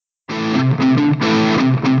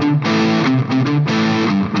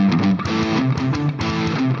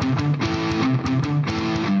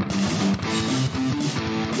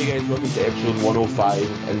episode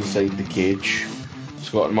 105 Inside the Cage.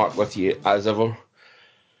 Scott and Mark with you as ever.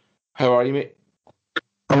 How are you, mate?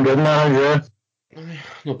 I'm good, man. How are you?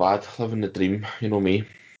 Not bad, living the dream, you know me.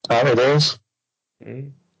 Happy days.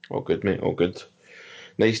 All good, mate, all good.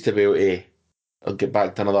 Nice to be able to get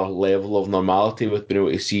back to another level of normality with being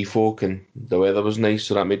able to see folk, and the weather was nice,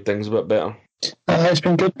 so that made things a bit better. It's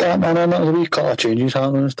been good, that, man. And there's a wee couple of changes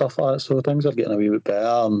happening and stuff like that, so things are getting a wee bit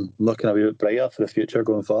better and looking a wee bit brighter for the future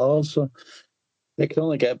going forward. So they can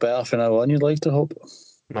only get better from now on, you'd like to hope.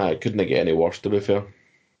 Nah, it couldn't get any worse, to be fair.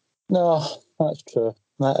 No, that's true.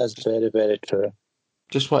 That is very, very true.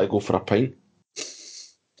 Just want to go for a pint.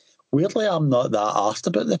 Weirdly, I'm not that asked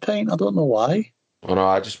about the pint. I don't know why. Oh no,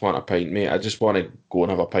 I just want a pint, mate. I just want to go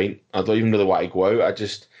and have a pint. I don't even really want to go out.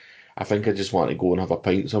 I think I just want to go and have a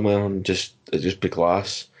pint somewhere and just be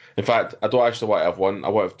class. In fact, I don't actually want to have one. I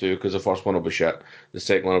want to have two because the first one will be shit. The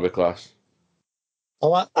second one will be class. I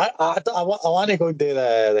want to go and do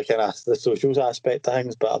the kind of the socials aspect of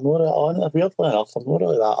things, but I'm not weirdly enough, I'm not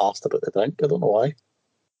really that asked about the drink. I don't know why.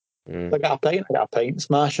 I got a pint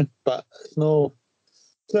smashing, but it's no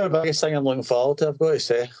the biggest thing I'm looking forward to, I've got to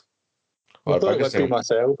say. Well, I thought it would be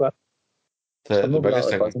myself, but I'm not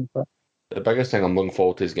really buzzing for it. The biggest thing I'm looking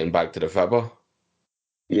forward to is getting back to the Fibber.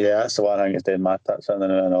 Yeah, that's the one thing that's doing my tits in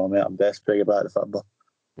and all, mate. I'm desperate to get back to football.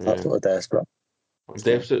 Absolutely desperate. I'm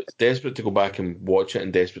desperate to go back and watch it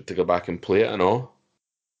and desperate to go back and play it and all.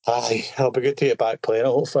 Aye, it'll be good to get back playing it.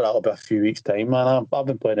 Hopefully that'll be a few weeks' time, man. I've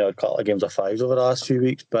been playing a couple of games of fives over the last few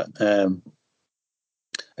weeks, but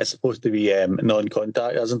it's supposed to be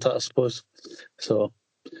non-contact, isn't it, I suppose? So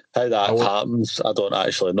how that happens, I don't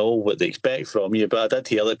actually know what they expect from you, but I did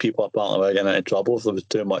hear that people apparently were getting into trouble if there was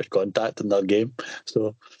too much contact in their game.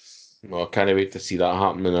 So, well, I can't wait to see that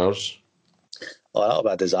happen in ours. Oh, that'll be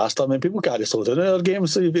a disaster. I mean, people can't slow down in their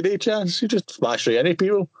games, so you've got no chance. You just smash right into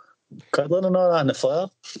people. Cuddling and all that in the flare.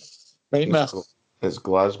 Nightmare. It's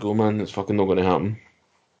Glasgow, man. It's fucking not going to happen.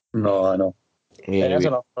 No, I know. Yeah, It is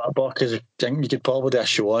enough football, because I think you could probably do a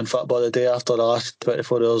show on football the day after the last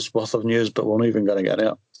 24 hours worth of news, but we're not even going to get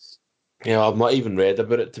it. Yeah, I've not even read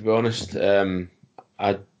about it, to be honest.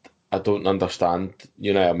 I don't understand.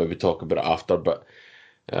 You know, I'll maybe talk about it after, but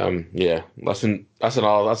yeah. Listen, that's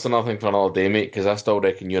another thing for another day, mate, because I still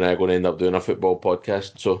reckon you and I are going to end up doing a football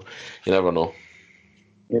podcast, so you never know.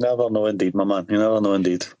 You never know indeed, my man. You never know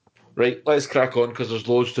indeed. Right, let's crack on, because there's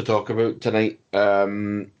loads to talk about tonight.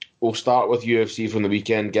 We'll start with UFC from the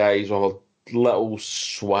weekend, guys. We'll have a little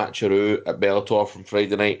swatcheroo at Bellator from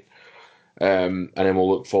Friday night. And then we'll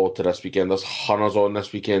look forward to this weekend. There's hunters on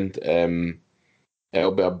this weekend.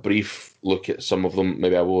 It'll be a brief look at some of them,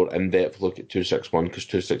 maybe a more in-depth look at 261, because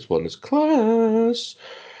 261 is class.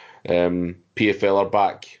 PFL are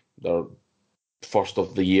back. They're first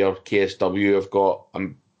of the year. KSW have got a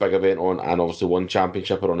big event on, and obviously one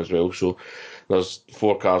championship are on as well. So there's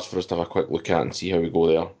 4 cards for us to have a quick look at and see how we go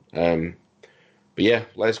there. But yeah,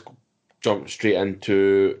 let's jump straight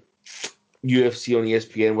into UFC on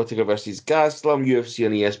ESPN, Whittaker versus Gastelum, UFC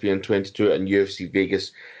on ESPN 22, and UFC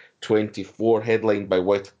Vegas 24, headlined by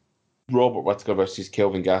Robert Whittaker versus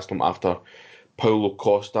Kelvin Gastelum after Paulo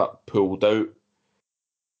Costa pulled out.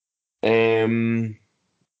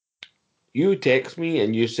 You text me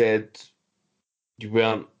and you said you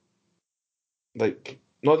weren't, like,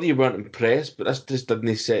 not that you weren't impressed, but this just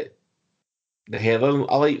didn't set the headline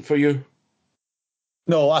alight for you.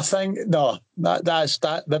 No, I think, no, that's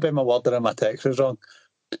maybe my wording in my text was wrong.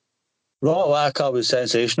 Robert Whittaker was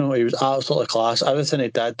sensational. He was absolutely class. Everything he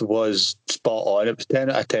did was spot on. It was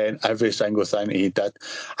 10 out of 10, every single thing he did.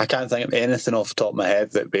 I can't think of anything off the top of my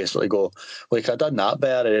head that basically go, like, I done that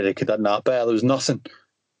better, or he could have done that better. There was nothing.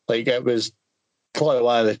 Like, it was probably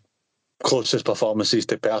one of the closest performances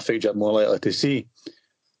to perfect you're more likely to see.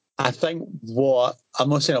 I think I'm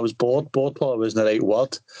not saying I was bored probably wasn't the right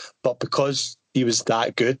word, but because he was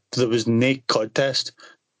that good, there was no contest.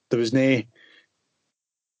 There was no...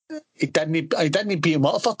 He didn't beat him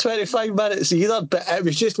up for 25 minutes either, but it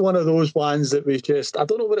was just one of those ones that was just, I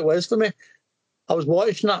don't know what it was for me. I was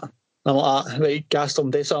watching it, and I'm like, right,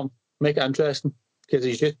 Gaston, do something, make it interesting, because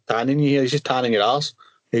he's just tanning you here, he's just tanning your arse.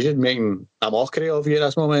 He's just making a mockery of you at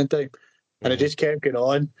this moment in time. And it just kept going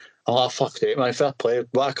on. I'm like, fuck it, my fair play.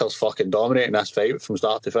 Whittaker's fucking dominating this fight from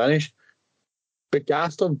start to finish. But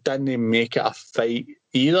Gaston didn't make it a fight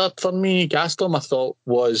either for me. Gaston, I thought,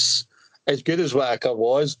 was as good as Whittaker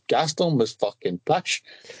was. Gaston was fucking pish.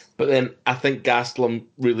 But then I think Gastelum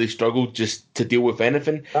really struggled just to deal with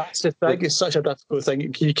anything. That's the thing. It's such a difficult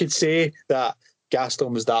thing. You could say that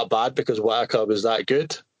Gaston was that bad because Whittaker was that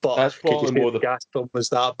good. But That's could you probably say more the. Gastelum was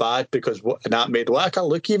that bad because and that made Whittaker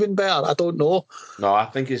look even better? I don't know. No, I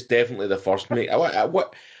think it's definitely the first, mate.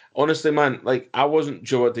 What? Honestly, man, like I wasn't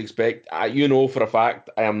sure what to expect. You know for a fact,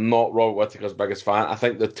 I am not Robert Whittaker's biggest fan. I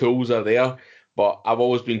think the tools are there, but I've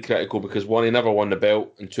always been critical because one, he never won the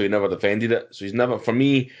belt, and two, he never defended it. So he's never, for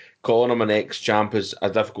me, calling him an ex-champ is a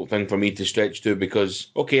difficult thing for me to stretch to because,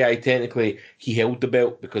 okay, I technically he held the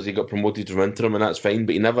belt because he got promoted from interim, and that's fine,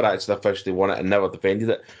 but he never actually officially won it and never defended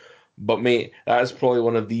it. But mate, that is probably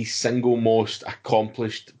one of the single most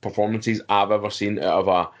accomplished performances I've ever seen out of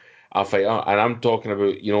a fighter. And I'm talking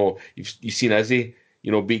about, you've seen Izzy,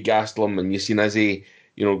 beat Gastelum, and you've seen Izzy,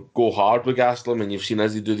 go hard with Gastelum, and you've seen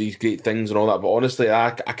Izzy do these great things and all that. But honestly,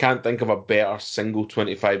 I can't think of a better single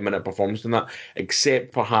 25-minute performance than that,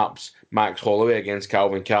 except perhaps Max Holloway against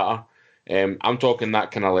Calvin Carter. I'm talking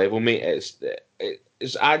that kind of level, mate.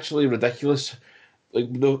 It's actually ridiculous.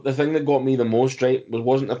 Like the thing that got me the most right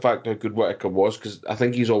wasn't the fact how good Whittaker was, because I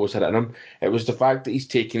think he's always had it in him. It was the fact that he's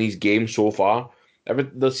taken his game so far.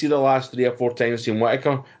 They'll see the last 3 or 4 times I've seen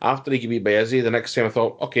Whittaker after he got beat by Izzy. The next time I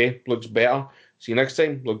thought, okay, looks better. See next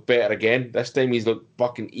time, look better again. This time he's looked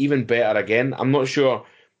fucking even better again. I'm not sure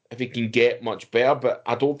if he can get much better, but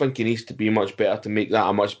I don't think he needs to be much better to make that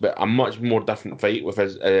a much more different fight with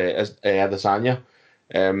his Adesanya.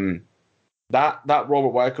 Um, that Robert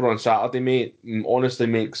Whittaker on Saturday, mate, honestly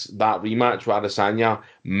makes that rematch with Adesanya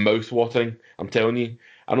mouth-watering. I'm telling you.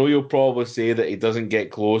 I know you'll probably say that he doesn't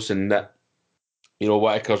get close and that,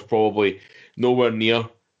 Whittaker's probably nowhere near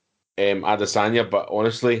Adesanya, but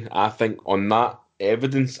honestly, I think on that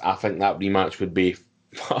evidence, I think that rematch would be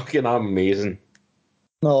fucking amazing.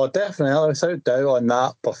 No, definitely, without doubt on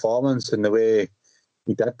that performance and the way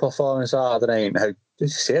he did perform on Saturday night and how did you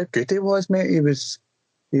say how good he was, mate? He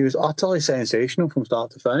was utterly sensational from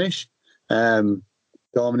start to finish.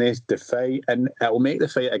 Dominated the fight, and it will make the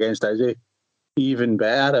fight against Izzy even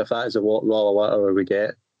better if that's what Roller whatever we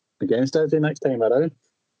get against Izzy next time around.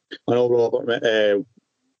 I know Robert.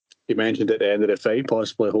 He mentioned at the end of the fight,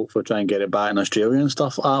 possibly hopefully try and get it back in Australia and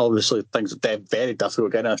stuff. Obviously, things are very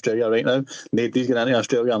difficult getting in Australia right now. Nobody's getting into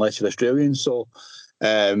Australia unless you're Australian. So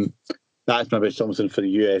that's maybe something for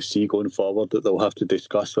the UFC going forward that they'll have to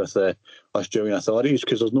discuss with the Australian authorities,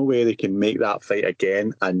 because there's no way they can make that fight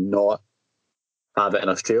again and not have it in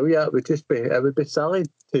Australia. It would be silly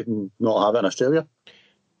to not have it in Australia.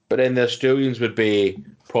 But then the Australians would be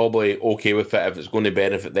probably okay with it if it's going to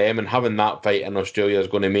benefit them. And having that fight in Australia is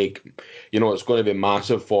going to make, it's going to be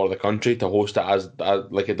massive for the country to host it as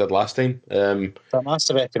like it did last time. It's a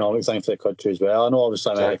massive economic thing for the country as well. I know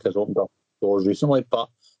obviously America's opened up doors recently, but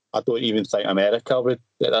I don't even think America would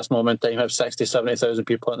at this moment in time have 60, 70,000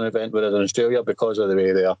 people at an event, whereas in Australia, because of the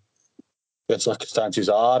way their circumstances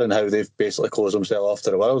are and how they've basically closed themselves off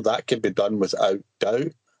to the world, that could be done without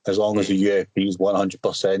doubt, as long as the UFC is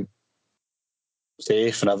 100%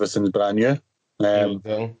 safe and everything's brand new.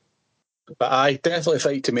 But I definitely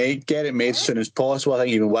fight to get it made as soon as possible. I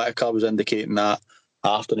think even Whittaker was indicating that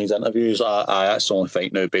after his interviews. That's the only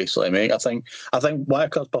fight now, basically, mate. I think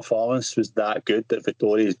Whittaker's performance was that good that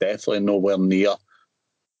Vettori is definitely nowhere near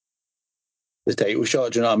the title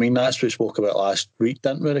shot. Do you know what I mean? That's what we spoke about last week,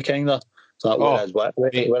 didn't we? Kind of. So where is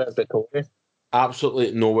Vettori?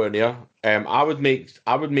 Absolutely nowhere near. I would make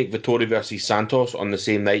Vettori versus Santos on the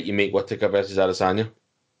same night you make Whittaker versus Adesanya.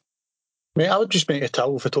 Mate, I would just make a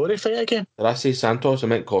title Vettori fight again. Did I say Santos? I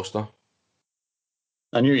meant Costa.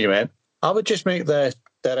 I knew you meant. I would just make the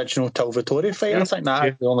original Til Vettori fight. I think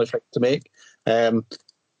that's the only fight to make.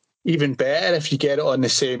 Even better if you get it on the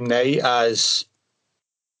same night as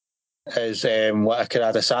Whittaker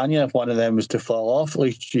Adesanya. If one of them was to fall off, at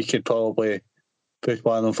least you could probably push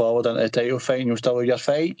one of them forward into the title fight and you'll still have your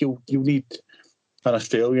fight. You'll need an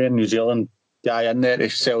Australian, New Zealand guy in there to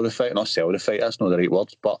sell the fight. Not sell the fight, that's not the right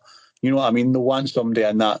words, but you know what I mean? They'll want somebody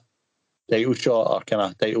in that title shot or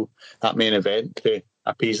kind of that main event to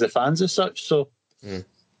appease the fans as such. So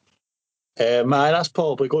that's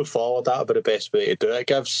probably going forward, that would be the best way to do it. It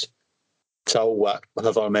gives Till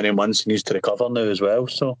however many months he needs to recover now as well.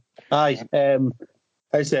 So I said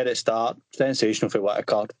at the start, sensational for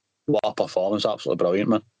Whittaker. What a performance, absolutely brilliant,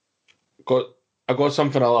 man. I got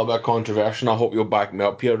something a little bit controversial. I hope you'll back me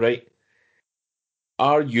up here, right?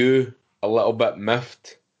 Are you a little bit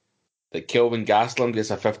miffed that Kelvin Gastelum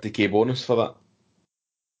gets a 50k bonus for that?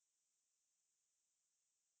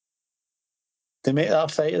 To make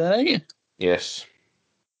that fight of the night? Yes.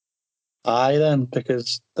 Aye, then,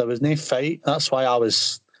 because there was no fight. That's why I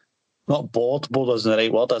was not bored. Bored isn't the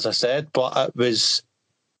right word, as I said, but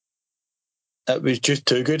it it was just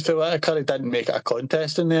too good for Whittaker. He didn't make it a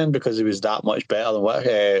contest in the end because he was that much better than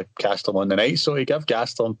Gastelum on the night. So he gave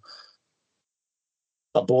Gastelum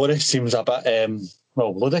a bonus seems a bit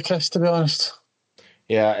ludicrous, to be honest.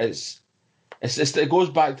 Yeah, it goes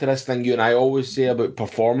back to this thing you and I always say about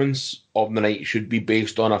performance of the night should be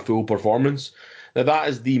based on a full performance. Now that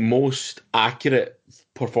is the most accurate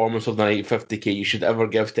performance of the night 50k you should ever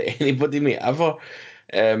give to anybody, mate, ever.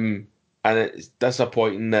 And it's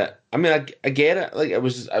disappointing that I get it. Like it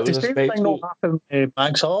was The a same thing not spectacle. happened with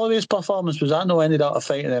Max Holloway's performance. Was that no ended up a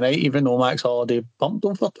fight in the night, even though Max Holloway pumped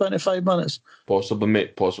him for 25 minutes? Possibly,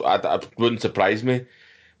 mate. Possible. I wouldn't surprise me.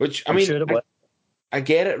 Which I'm sure it was. I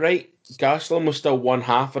get it, right? Gastelum was still one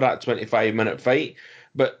half of that 25-minute fight,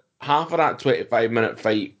 but half of that 25-minute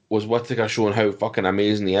fight was Whittaker showing how fucking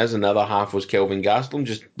amazing he is, and the other half was Kelvin Gastelum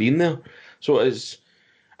just being there. So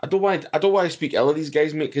I don't want to speak ill of these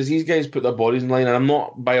guys, mate, because these guys put their bodies in line, and I'm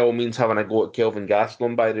not by all means having a go at Kelvin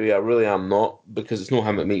Gastelum, by the way. I really am not, because it's not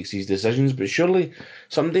him that makes these decisions. But surely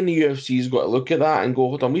somebody in the UFC's got to look at that and go,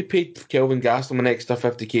 hold on, we paid Kelvin Gastelum an extra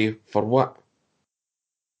 50k for what?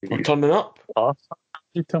 For turning up?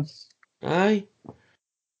 Aye.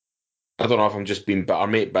 I don't know if I'm just being bitter,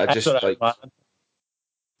 mate, but I just like,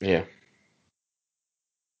 yeah.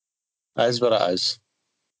 That is what it is.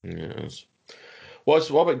 Yes. What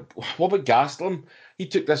about Gastelum? He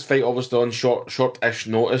took this fight obviously on short-ish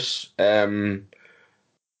notice.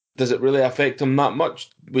 Does it really affect him that much?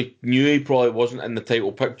 We knew he probably wasn't in the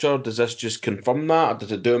title picture. Does this just confirm that? Or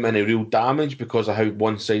does it do him any real damage because of how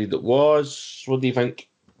one-sided it was? What do you think?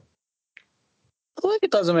 I don't think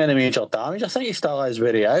it does him any major damage. I think he still is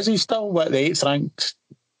where he is. He's still the 8th ranked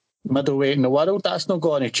middleweight in the world. That's not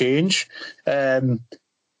going to change. I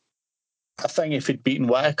think if he'd beaten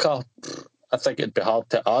Whittaker, I think it'd be hard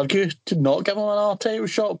to argue to not give him another title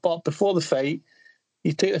shot. But before the fight,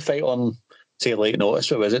 you take the fight on, say, late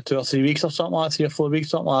notice. What was it, 2 or 3 weeks or something like that, 3 or 4 weeks,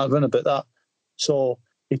 something like that, around about that. So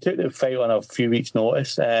he took the fight on a few weeks'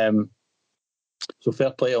 notice. So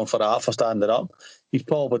fair play to him for that, for standing up. He's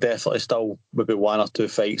probably definitely still maybe 1 or 2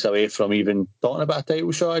 fights away from even talking about a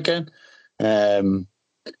title shot again.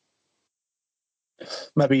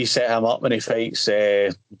 Maybe you set him up when he fights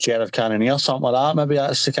Jared Cannonier or something like that. Maybe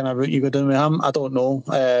that's the kind of route you go down with him. I don't know.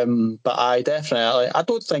 But I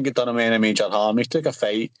don't think it done him any major harm. He took a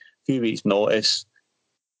fight, a few weeks' notice.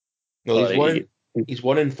 Well, he's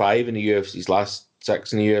 1-5 in the UFC. His last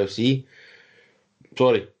 6 in the UFC.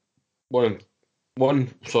 Sorry,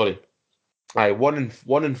 Sorry,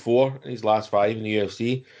 1-4 in his last 5 in the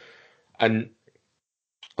UFC, and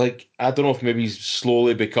like I don't know if maybe he's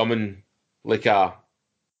slowly becoming like a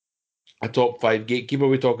top 5 gatekeeper.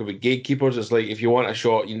 We talk about gatekeepers. It's like if you want a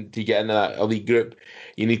shot, you need to get into that elite group.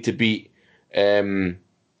 You need to beat Kelvin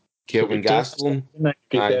Gastelum.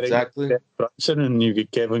 Exactly. And you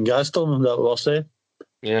get Kevin Gastelum. That was saying.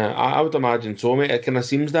 Yeah, I would imagine so, mate. It kind of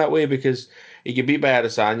seems that way because he get beat by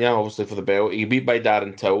Adesanya, obviously for the belt. He get beat by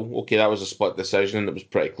Darren Till. Okay, that was a split decision and it was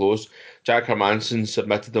pretty close. Jack Hermanson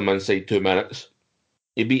submitted him inside 2 minutes.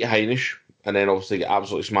 He beat Heinisch and then obviously get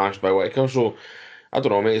absolutely smashed by Whittaker. So I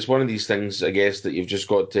don't know, mate. It's one of these things, I guess, that you've just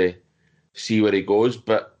got to see where he goes.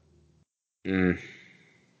 But as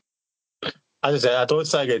I said, I don't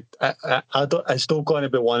think it. I don't. It's not going to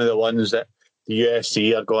be one of the ones that the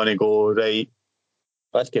UFC are going to go right.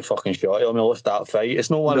 Let's get fucking shot. I mean, let's start a fight. It's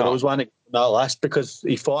not one of those ones on that list because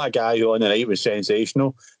he fought a guy who on the night was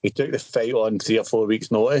sensational. He took the fight on 3 or 4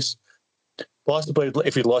 weeks' notice. Possibly,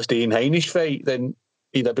 if he'd lost the Ian Heinisch fight, then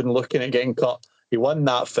he'd have been looking at getting cut. He won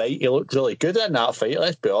that fight. He looked really good in that fight,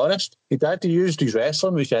 let's be honest. He'd had to use his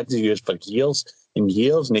wrestling, which he had to use for years and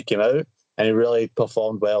years, and he came out and he really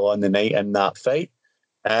performed well on the night in that fight.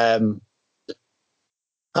 I'd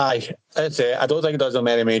say I don't think it does him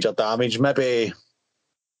any major damage.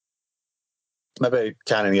 Maybe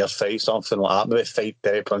Cannonier's fight, something like that. Maybe fight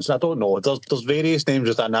Derek Brunson. I don't know. There's various names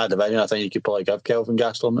within that division. I think you could probably give Kelvin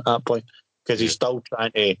Gastelum at that point because he's still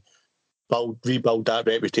trying to rebuild that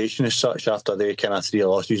reputation as such after the kind of 3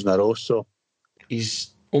 losses in a row. So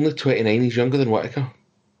he's only 29. He's younger than Whittaker.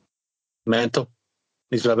 Mental.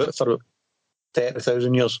 He's been about for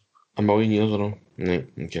 30,000 years. A million years or no? Right,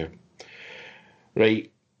 okay.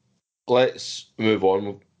 Right, let's move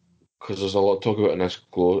on because there's a lot to talk about in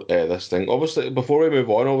this thing. Obviously, before we move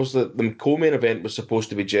on, the co-main event was supposed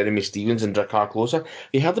to be Jeremy Stephens and Drakkar Klose.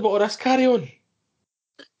 You heard about all this carry on?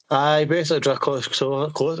 Aye, basically Drakkar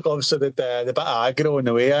Klose. Obviously, the bit of aggro in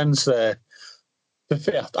the weigh-ins. I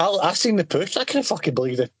seen the push. I couldn't fucking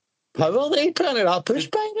believe it. power that he put into that push,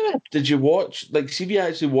 by the way. Did you watch, like, see if you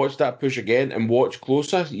actually watch that push again and watch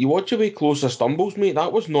closer? You watch the way closer stumbles, mate.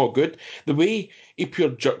 That was not good. The way he pure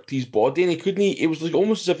jerked his body and he couldn't. It was like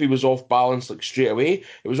almost as if he was off balance, like straight away.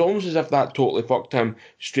 It was almost as if that totally fucked him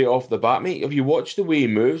straight off the bat, mate. If you watch the way he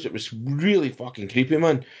moves, it was really fucking creepy,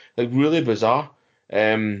 man. Like really bizarre.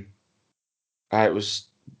 It was.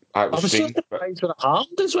 It I was was so strange, but surprised when it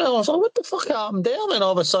happened as well. I was like, what the fuck happened there? Then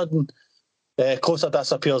all of a sudden, Closer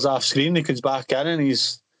disappears off screen. He comes back in and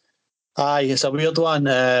he's. Aye, it's a weird one.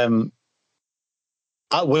 That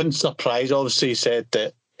wouldn't surprise. Obviously, he said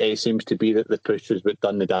that it seems to be that the push was what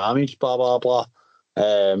done the damage, blah, blah, blah.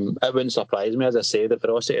 It wouldn't surprise me. As I say, the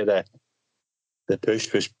velocity of the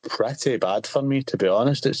push was pretty bad for me, to be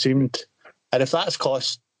honest. It seemed. And if that's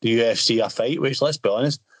cost the UFC a fight, which, let's be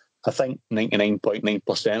honest, I think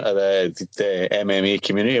 99.9% of the MMA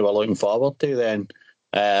community were looking forward to, then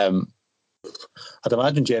I'd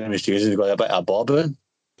imagine Jeremy Stephens has got a bit of a bob in.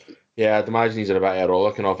 yeah, I'd imagine he's in a bit of a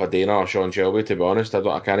rollicking off a Dana or Sean Shelby. To be honest,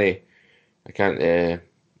 I can't.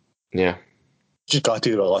 Yeah. Just got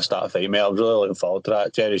to release that fight, mate. I was really looking forward to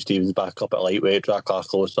that. Jerry Stevens back up at lightweight, Drakkar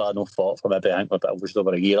Closer. I no fought for maybe, I think, it was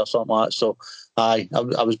over a year or something like that. So, I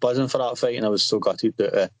was buzzing for that fight and I was so gutted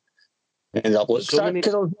that it ended up looking.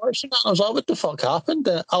 Because I was watching that and I was like, what the fuck happened?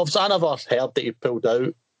 And I never heard that he pulled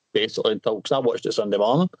out, basically, until, because I watched it Sunday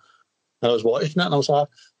morning and I was watching it and I was like,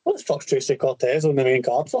 what the fuck's Tracy Cortez on the main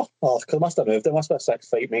card for? Oh, because it must have moved. It must be a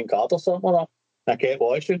 6-fight main card or something like that. And I kept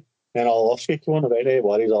watching. And Arlovsky came on, about any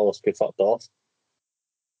worries, Arlovsky fucked off.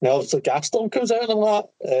 Now, obviously, Gaston comes out and I'm like,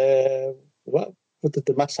 what did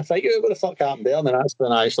they miss a fight out? What the fuck happened there? And then that's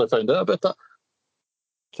when I actually found out about it.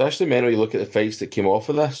 It's actually mental. You look at the fights that came off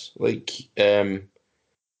of this. Like, you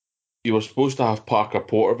were supposed to have Parker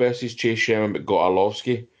Porter versus Chase Sherman, but got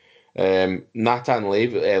Arlovsky. Nathan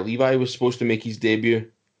Levi was supposed to make his debut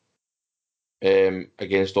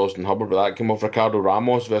against Austin Hubbard, but that came off. Ricardo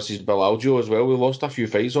Ramos versus Bill Algeo as well. We lost a few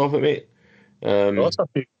fights off it, mate. Lots of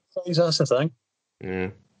few fights, that's the thing. Yeah.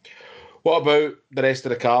 What about the rest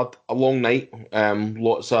of the card? A long night,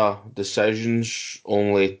 lots of decisions,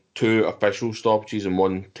 only 2 official stoppages and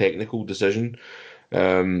 1 technical decision.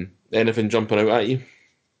 Anything jumping out at you?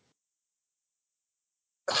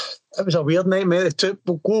 It was a weird night, mate.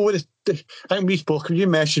 We'll go with I think we spoke. You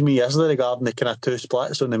messaged me yesterday regarding the kind of 2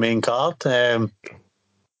 splits on the main card.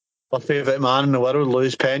 My favourite man in the world,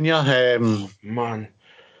 Luis Pena. Man,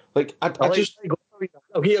 like I just.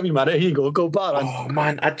 I'll give you a wee minute. Here you go. Go back. Oh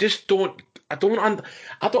man, I just don't. I don't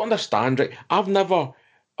understand. Right, I've never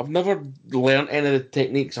learned any of the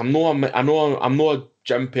techniques. I'm not a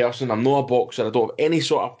gym person. I'm not a boxer. I don't have any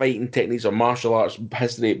sort of fighting techniques or martial arts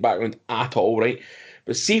history background at all. Right,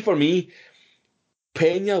 but see, for me,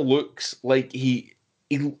 Pena looks like I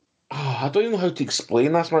don't even know how to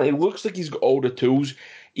explain this, man. He looks like he's got all the tools.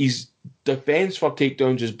 His defense for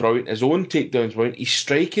takedowns is brilliant. His own takedowns brilliant. His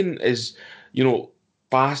striking is,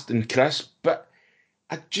 fast and crisp. But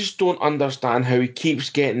I just don't understand how he keeps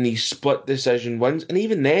getting these split decision wins. And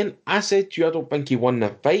even then, I said to you, I don't think he won the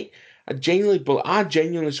fight. I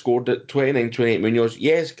genuinely scored at 29-28 Munoz.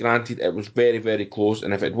 Yes, granted, it was very, very close.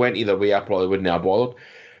 And if it went either way, I probably wouldn't have bothered.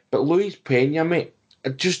 But Luis Pena, mate, I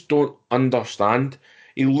just don't understand.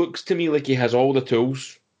 He looks to me like he has all the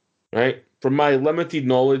tools, right? From my limited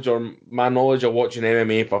knowledge or my knowledge of watching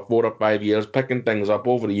MMA for 4 or 5 years, picking things up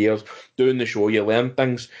over the years, doing the show, you learn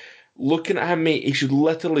things. Looking at him, mate, he should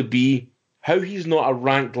literally be. How he's not a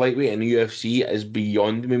ranked lightweight in the UFC is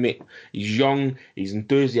beyond me, mate. He's young, he's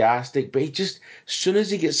enthusiastic, but he just, as soon as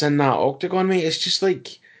he gets in that octagon, mate, it's just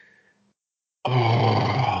like,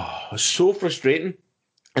 it's so frustrating.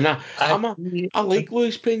 And I like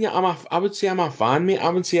Luis Pena. I would say I'm a fan, mate. I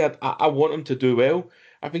would say I want him to do well.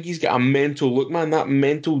 I think he's got a mental look, man. That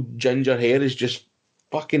mental ginger hair is just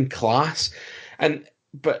fucking class.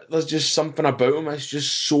 But there's just something about him. It's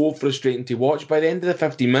just so frustrating to watch. By the end of the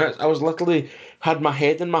 15 minutes, I was literally had my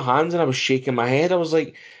head in my hands and I was shaking my head. I was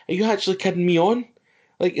like, "Are you actually kidding me on?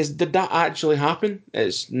 Like, did that actually happen?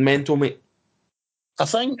 It's mental, mate." I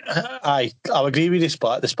think I'll agree with the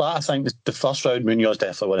split. The split, I think the first round Munoz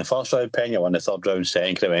definitely won. The first round Pena won. The third round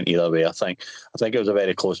second could have went either way. I think it was a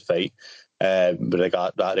very close fight. With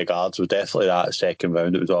that regards, was definitely that second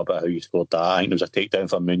round. It was all about how you scored that. I think there was a takedown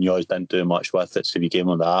for Munoz, didn't do much with it, so he came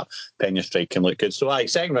on that. Pena striking looked good. So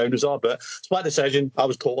second round was all about split decision. I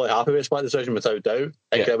was totally happy with split decision without doubt.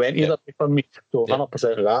 I think it went either way for me. So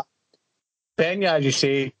 100% of that. Pena, as you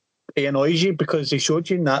say, he annoys you because he showed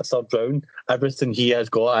you in that third round everything he has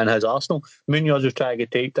got in his arsenal. Munoz was trying to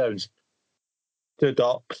get takedowns. stood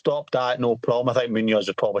up, stopped that, no problem. I think Munoz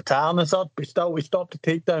was probably tired in the third, but still, he stopped the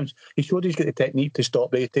takedowns. He showed he's got the technique to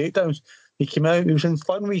stop the takedowns. He came out, he was in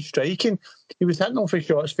fun with striking. He was hitting off his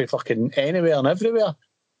shots for fucking anywhere and everywhere.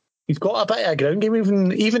 He's got a bit of a ground game,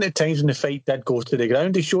 even at times when the fight did go to the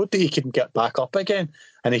ground. He showed that he can get back up again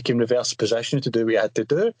and he can reverse position to do what he had to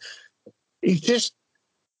do. He's just,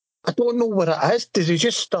 I don't know what it is. Does he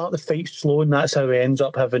just start the fight slow and that's how he ends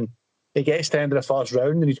up having, he gets to the end of the first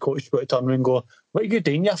round and his coach is going to turn around and go, what are you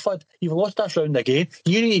doing, you fud? You've lost this round again.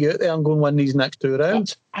 You need to get out there and go and win these next two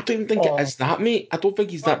rounds. I don't think it is that, mate. I don't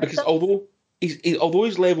think he's that, because although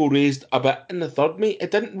his level raised a bit in the third, mate,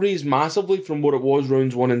 it didn't raise massively from what it was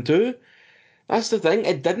rounds 1 and 2. That's the thing.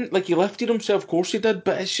 It didn't. Like, he lifted himself, of course he did,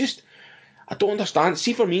 but it's just, I don't understand.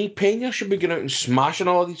 See, for me, Pena should be going out and smashing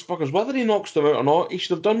all of these fuckers. Whether he knocks them out or not, he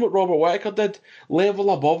should have done what Robert Whittaker did.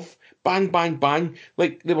 Level above. Bang, bang, bang.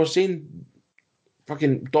 Like they were saying,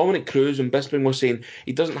 fucking Dominic Cruz and Bisping was saying,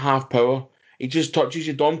 he doesn't have power. He just touches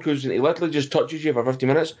you, Dom Cruz, and he literally just touches you for 50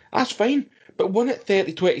 minutes. That's fine. But win it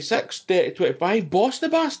 30-26, 30-25. Boss the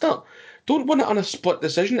bastard. Don't win it on a split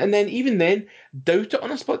decision, and then even then, doubt it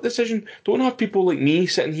on a split decision. Don't have people like me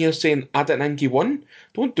sitting here saying, I didn't think he won.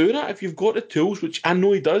 Don't do that. If you've got the tools, which I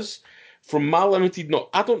know he does, from my limited, no,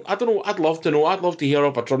 I don't know. I'd love to know. I'd love to hear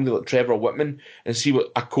off a somebody like Trevor Whitman and see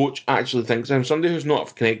what a coach actually thinks of him. Somebody who's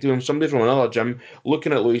not connected with him, somebody from another gym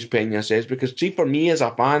looking at Luis Pena says, because see, for me as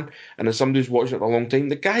a fan and as somebody who's watched it for a long time,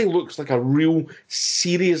 the guy looks like a real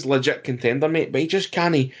serious, legit contender, mate. But he just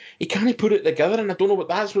can't. He can't put it together, and I don't know what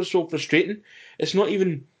that's what's so frustrating. It's not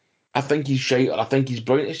even, I think he's shite or I think he's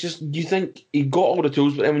brilliant. It's just you think he got all the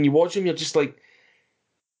tools, but then when you watch him, you're just like,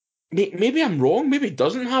 maybe I'm wrong. Maybe he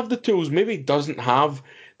doesn't have the tools. Maybe he doesn't have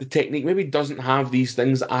the technique. Maybe he doesn't have these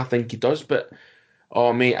things that I think he does. But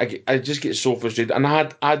oh mate, I just get so frustrated. And I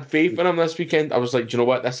had faith in him this weekend. I was like, do you know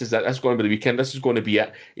what? This is it. This is going to be the weekend. This is going to be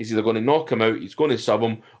it. He's either going to knock him out, he's going to sub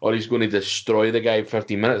him, or he's going to destroy the guy in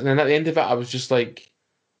 15 minutes. And then at the end of it, I was just like,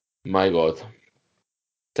 my God,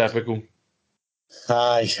 typical.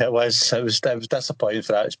 Aye, it was disappointing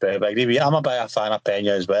for that aspect. I agree with you. I'm a bit of a fan of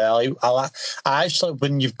Pena as well. I actually,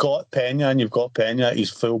 when you've got Pena and you've got Pena, he's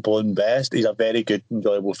full blown best. He's a very good,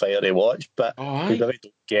 enjoyable fighter to watch, but we really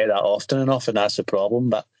don't get that often enough, and that's the problem.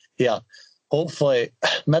 But yeah, hopefully,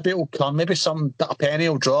 maybe it'll come. Maybe some that a penny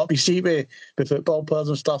will drop. You see, with football players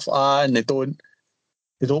and stuff like that, and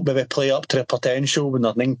they don't maybe play up to their potential when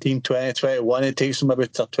they're 19, 20, 21. It takes them maybe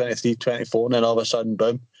to 23, 24, and then all of a sudden,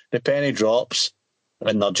 boom, the penny drops.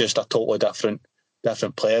 And they're just a totally different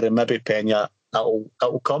player. And maybe Pena,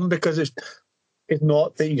 it'll come, because it's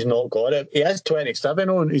not that he's not got it. He is 27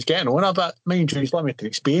 and he's getting on a bit. Mind you, he's limited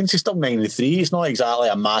experience. He's still 93. It's not exactly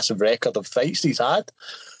a massive record of fights he's had.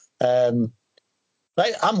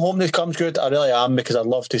 Right, I'm hoping this comes good. I really am, because I'd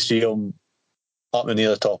love to see him up near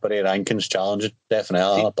the top of the rankings challenging.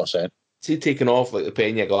 Definitely, 100%. See, taking off like the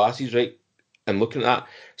Pena glasses, right? And looking at that,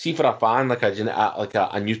 see, for a fan, like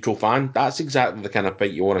a neutral fan, that's exactly the kind of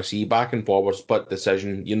fight you want to see. Back and forward, split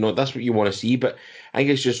decision. You know, that's what you want to see. But I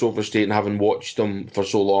think it's just so frustrating having watched him for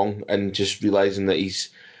so long and just realising that he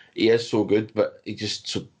is so good, but he's just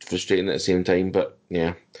so frustrating at the same time. But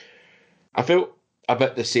yeah, I felt a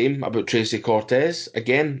bit the same about Tracy Cortez.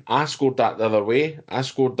 Again, I scored that the other way. I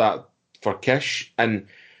scored that for Kish, and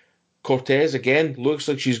Cortez, again, looks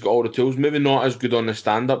like she's got all the tools. Maybe not as good on the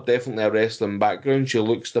stand-up. Definitely a wrestling background. She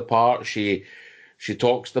looks the part. She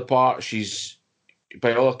talks the part. She's,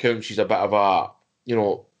 by all accounts, she's a bit of a,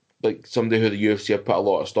 like somebody who the UFC have put a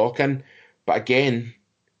lot of stock in. But again,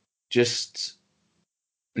 just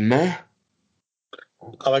meh.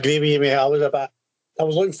 I agree with you, mate. I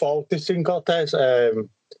was looking forward to seeing Cortez. There's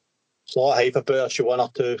a lot of hype about her. She won her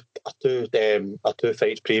two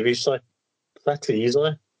fights previously, pretty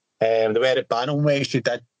easily. The way at bantamweight, she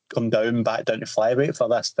did come back down to flyweight for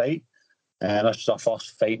this fight. This was her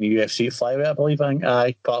first fight in the UFC flyweight, I believe.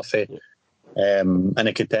 Aye, part of it, in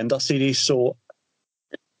the Contender Series. So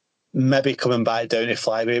maybe coming back down to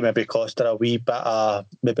flyweight maybe cost her a wee bit of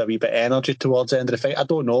energy towards the end of the fight. I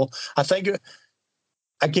don't know. I think,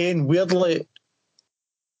 again, weirdly,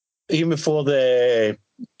 even before the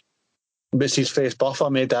what's his face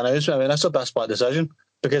Buffer made the announcement, I mean, that's a bit split decision.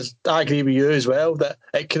 Because I agree with you as well that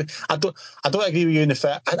it can. I don't agree with you in the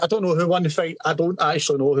fight. I don't know who won the fight. I don't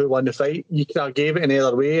actually know who won the fight. You could have gave it in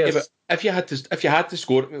either way. Yeah, but if you had to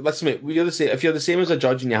score it, listen, mate, if you're the same as a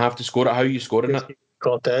judge and you have to score it, how are you scoring it?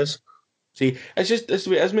 Cortez. See, it's just this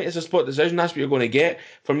way, isn't it? It's a split decision. That's what you're going to get.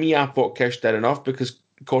 For me, I thought Kish did enough because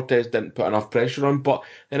Cortez didn't put enough pressure on. But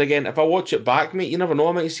then again, if I watch it back, mate, you never know.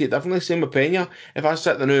 I might see it differently. Same with Pena. If I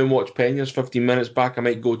sit there now and watch Pena's 15 minutes back, I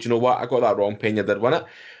might go, do you know what? I got that wrong. Pena did win it.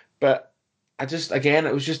 But again,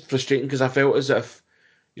 it was just frustrating because I felt as if,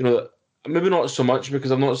 maybe not so much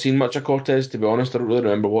because I've not seen much of Cortez, to be honest. I don't really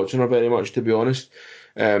remember watching her very much, to be honest.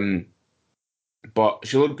 But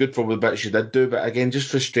she looked good for the bit she did do. But again, just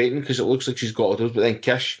frustrating because it looks like she's got those. But then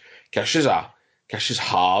Kish is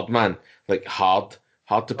hard, man. Like hard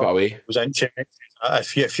to put away. It was interesting.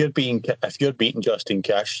 If you're beating Justin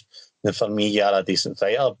Kish, then for me you're a decent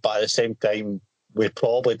fighter. But at the same time, we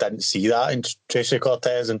probably didn't see that in Tracy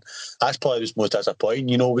Cortez, and that's probably what's most disappointing.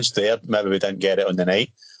 You know, it's there. Maybe we didn't get it on the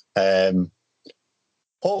night.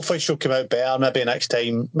 Hopefully she'll come out better. Maybe next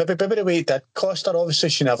time. Maybe the weight did cost her. Obviously,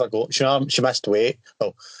 she never got. She missed weight.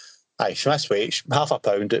 Well, she missed weight. Half a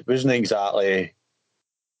pound. It wasn't exactly.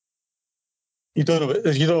 You don't know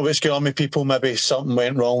what's going on with people. Maybe something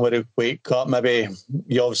went wrong with a weight cut. Maybe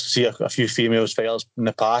you obviously see a few female fighters in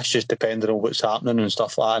the past, just depending on what's happening and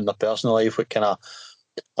stuff like that in their personal life. What kind of,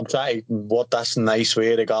 I'm trying to word this in a nice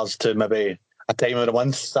way in regards to maybe a time of the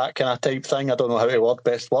month, that kind of type thing. I don't know how to word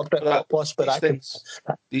best word it, but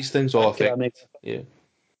these things all affect. Yeah.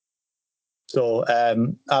 So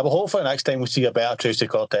hopefully next time we see a better Tracy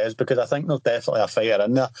Cortez, because I think there's definitely a fighter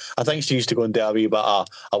in there. I think she used to go and do a wee bit of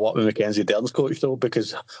work with Mackenzie Dern's coach though,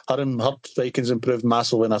 because her striking's improved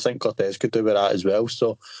massively, and I think Cortez could do with that as well.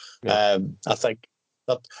 So I think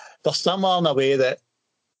they're similar in a way that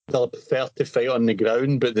they'll prefer to fight on the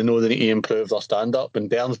ground, but they know they need to improve their stand up. And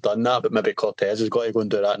Dern's done that, but maybe Cortez has got to go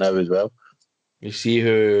and do that now as well. You see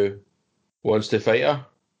who wants to fight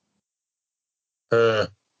her?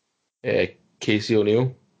 Casey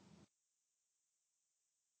O'Neill.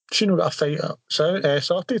 She not got a fight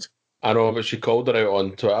sorted. I know, but she called her out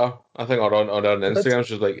on Twitter. I think or on Instagram.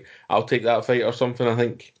 She was like, "I'll take that fight" or something. I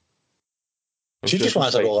think. She just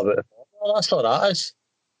wants to roll about it. That's all that is.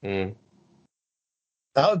 Mm.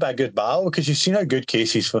 That would be a good battle, because you've seen how good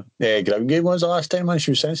Casey's ground game was the last time, and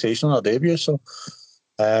she was sensational in her debut. So,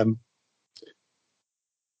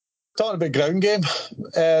 talking about ground game,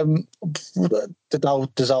 does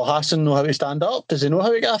Al Hassan know how to stand up? Does he know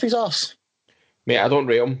how to get off his arse? Mate, I don't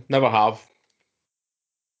rate him. Never have.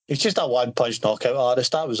 He's just a one-punch knockout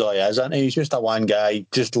artist. That was all he is, isn't he? He's just a one guy.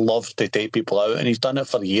 Just loves to take people out, and he's done it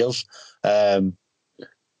for years.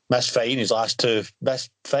 Missed weight in his last two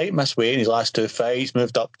fights.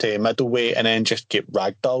 Moved up to middleweight, and then just get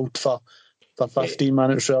ragdolled for 15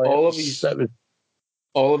 minutes. Really, all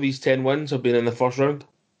of his 10 wins have been in the first round.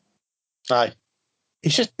 Aye,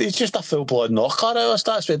 he's just a full-blown knockout artist.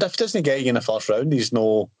 That's it. If he doesn't get you in the first round, he's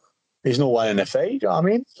no winning the fight. You know what I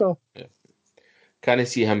mean? So. Yeah. Can't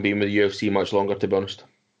see him being with the UFC much longer, to be honest.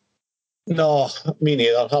 No, me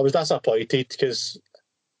neither. I was disappointed because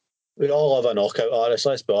we all have a knockout artist.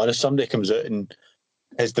 Let's be honest. Somebody comes out and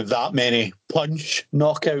has that many punch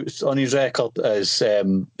knockouts on his record is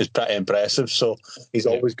pretty impressive. So he's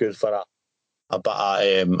always good for a bit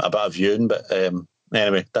of viewing. But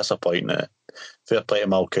anyway, disappointing. Fair play to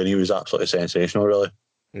Malcoon. He was absolutely sensational, really.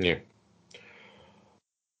 Yeah.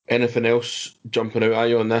 Anything else jumping out at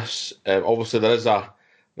you on this? Obviously, there is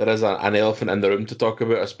an elephant in the room to talk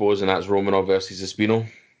about, I suppose, and that's Romanov versus Espino.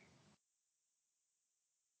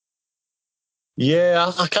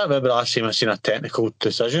 Yeah, I can't remember the last time I've seen a technical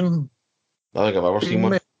decision. I don't think I've ever seen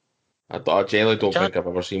one. I generally don't think I've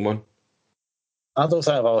ever seen one. I don't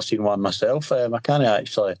think I've ever seen one myself. I can't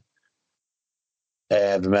actually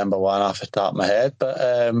remember one off the top of my head, but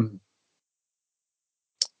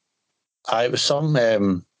it was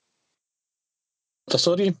some.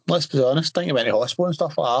 Sorry, let's be honest. I think he went to hospital and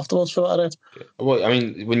stuff like afterwards for what I read. Well, I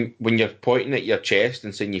mean, when you're pointing at your chest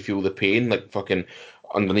and saying you feel the pain, like fucking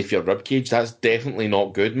underneath your rib cage, that's definitely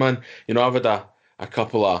not good, man. I've had a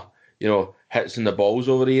couple of hits in the balls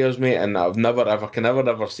over the years, mate, and I've never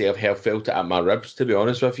ever say I've felt it at my ribs. To be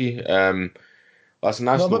honest with you, listen, that's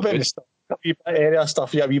not good. A wee bit area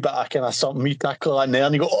stuff, a wee bit of kind of something we tackle in there,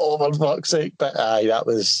 and you go, oh, for fuck's sake! But that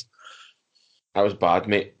was bad,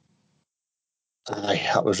 mate.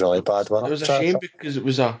 That was really bad. It was a shame because it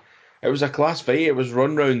was a class fight. It was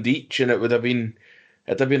run round each, and it'd have been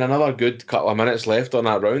another good couple of minutes left on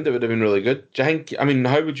that round. It would have been really good. Do you think? I mean,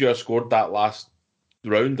 how would you have scored that last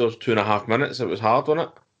round? Those 2.5 minutes. It was hard, wasn't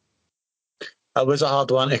it? It was a hard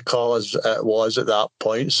one to call as it was at that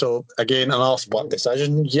point. So again, another split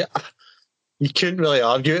decision. Yeah, you couldn't really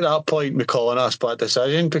argue at that point with calling it a split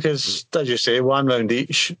decision because, as you say, one round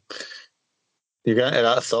each. You get into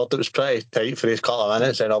that third, it was pretty tight for these couple of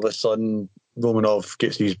minutes, and all of a sudden Romanov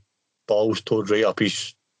gets these balls towed right up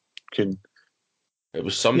his. It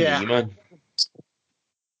was some knee, man.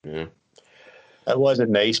 Yeah. It wasn't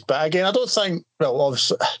nice, but again, I don't think. Well,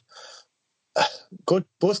 obviously,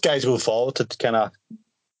 both guys go forward to kind of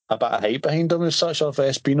a bit of hype behind him as such of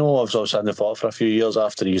Espino. Obviously, hadn't fought for a few years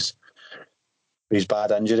after his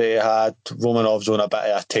bad injury he had. Romanov's on a bit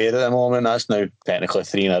of a tear at the moment. That's now technically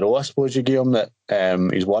 3 in a row, I suppose you give him that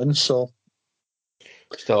he's won. So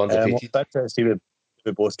Still undefeated. I'd to see with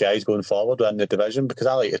both guys going forward in the division because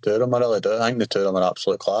I like the two of them. I really do. I think the two of them are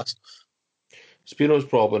absolute class. Spino's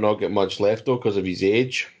probably not got much left though because of his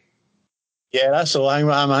age. Yeah, that's all. I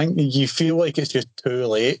think you feel like it's just too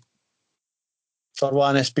late for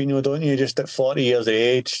Juan Espino, don't you? Just at 40 years of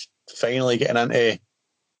age, finally getting into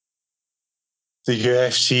the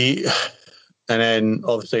UFC, and then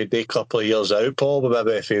obviously a couple of years out, probably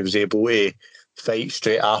maybe if he was able to fight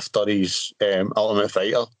straight after his Ultimate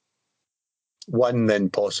Fighter win, then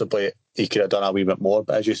possibly he could have done a wee bit more.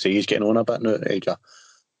 But as you say, he's getting on a bit now at the age of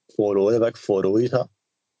 4-0, the big 4-0 he's hit.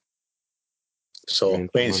 So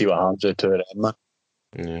wait and see what happens to the two of them, man.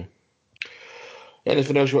 Yeah.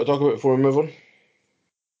 Anything else you want to talk about before we move on?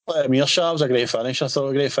 Meerschaert was a great finish. I thought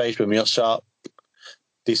a great finish with Meerschaert.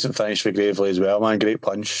 Decent finish for Gravely as well, man. Great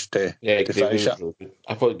punch to finish it. Really good.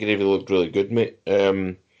 I thought Gravely looked really good, mate.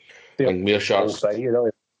 And Meerschaert's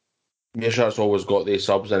always got the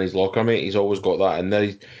subs in his locker, mate. He's always got that in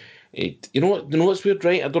there. You know what's weird,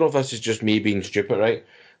 right? I don't know if this is just me being stupid, right?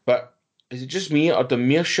 But is it just me, or do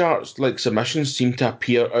Meerschaert's like submissions seem to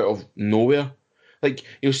appear out of nowhere? Like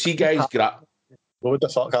you'll see guys What the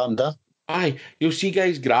fuck happened there? Aye, you'll see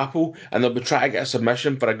guys grapple and they'll be trying to get a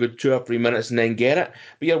submission for a good 2 or 3 minutes and then get it.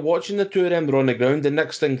 But you're watching the two of them, they're on the ground, the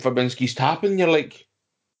next thing Fabinski's tapping, you're like,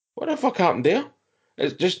 what the fuck happened there?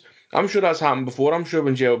 It's just, I'm sure that's happened before. I'm sure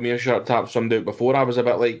when Gerald Meerschaert tapped somebody out before, I was a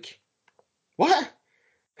bit like, what?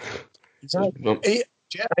 Exactly.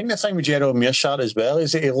 I think the thing with Gerald Meerschaert as well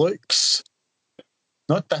is that he looks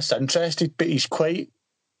not disinterested, but he's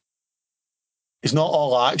not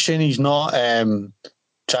all action. He's not trying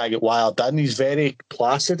to get wild in. He's very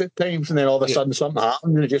placid at times, and then all of a sudden something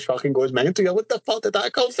happens and it just fucking goes mental. You're, what the fuck did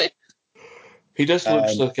that come from? He just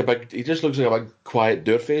looks like a big quiet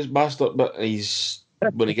doorface bastard, but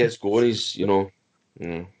when he gets going, he's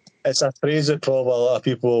It's a phrase that probably a lot of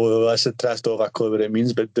people who listen to this don't have a clue what it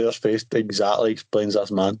means, but doorface exactly explains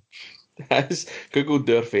this man. Google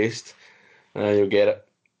doorfaced, you'll get it.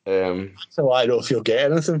 So I don't know if you'll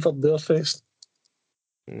get anything for doorface.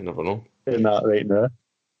 You never know. In that right now.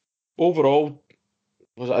 Overall,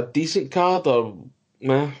 was it a decent card or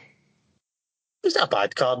meh? It wasn't a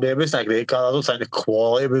bad card, maybe. It wasn't a great card. I don't think the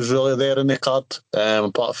quality was really there in the card,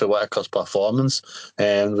 apart from Whitaker's performance.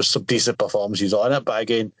 There was some decent performances on it, but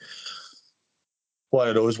again, one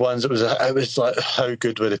of those ones. It was like how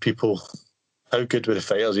good were the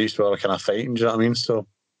fighters each were kind of fighting. Do you know what I mean? So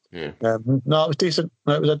yeah. No, it was decent.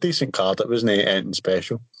 It was a decent card. It wasn't anything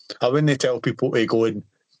special. I wouldn't tell people to go and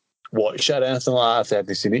watch it or anything like that if they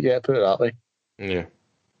hadn't seen it yet. Put it that way. Yeah.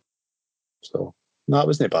 So no, it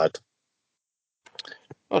wasn't bad.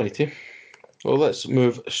 Alrighty. Well, let's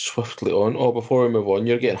move swiftly on. Oh, before we move on,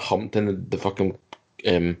 you're getting humped in the fucking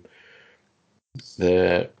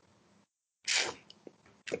the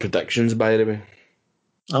predictions, by the way.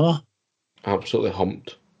 Oh, absolutely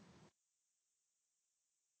humped.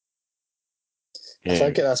 I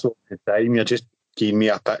think at this moment in time, you're just giving me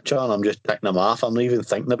a picture and I'm just ticking them off. I'm not even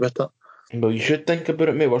thinking about it. Well, you should think about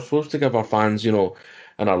it, mate. We're supposed to give our fans,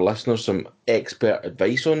 and our listeners some expert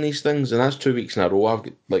advice on these things, and that's 2 weeks in a row.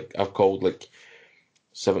 I've called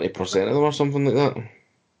 70% of them or something like that.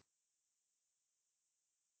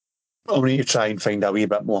 I'll need to try and find a wee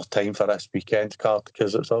bit more time for this weekend card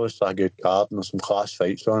because it's obviously a good card and there's some class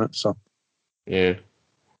fights on it. So yeah,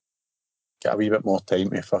 get a wee bit more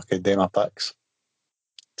time to fucking do my picks.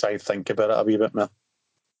 Try and think about it a wee bit more.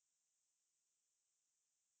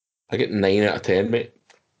 I get 9 out of 10, mate.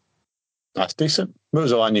 That's decent. What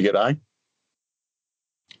was the one you get right?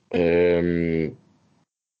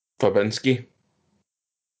 Fabinski.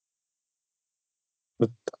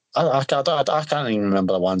 I can't even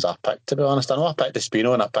remember the ones I picked, to be honest. I know I picked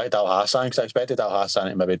Espino and I picked Al Hassan because I expected Al Hassan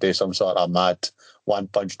to maybe do some sort of mad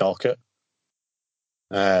one-punch knockout.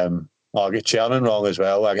 I get Sherman wrong as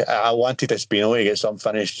well. I wanted Espino to get some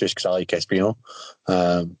finish just because I like Espino.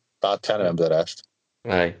 But I can't remember the rest.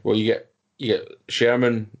 Aye. Well, you get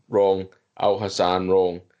Sherman wrong, Al Hassan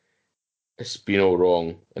wrong, Espino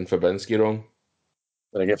wrong, and Fabinski wrong.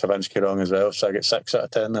 But I get Fabinski wrong as well, so I get 6 out of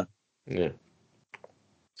 10 there. Yeah.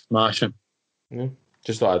 Smashing. Yeah.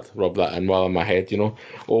 Just thought I'd rub that in while in my head,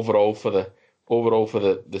 Overall for the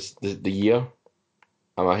year,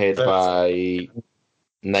 I'm ahead by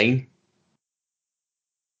 9.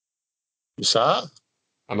 What's that?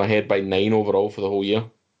 I'm ahead by 9 overall for the whole year.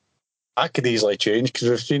 I could easily change because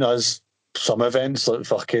we've seen us some events like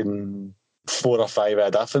fucking 4 or 5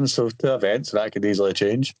 a difference, so 2 events that could easily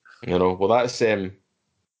change. Well, that's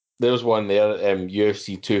there's one there,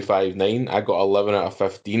 UFC 259. I got 11 out of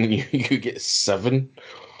 15, and you get 7.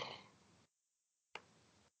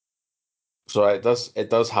 So it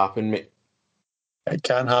does happen, mate. It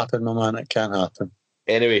can happen, my man. It can happen.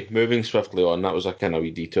 Anyway, moving swiftly on. That was a kind of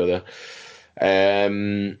wee detour there.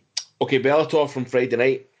 Okay, Bellator from Friday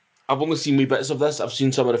night. I've only seen wee bits of this. I've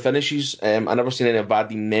seen some of the finishes. I never seen any of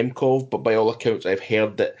Vadim Nemkov, but by all accounts, I've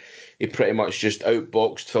heard that he pretty much just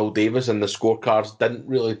outboxed Phil Davis, and the scorecards didn't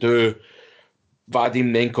really do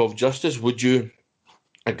Vadim Nemkov justice. Would you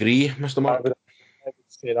agree, Mr. Mark? I would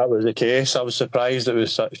say that was the case. I was surprised it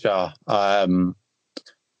was such a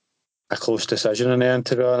close decision in the end,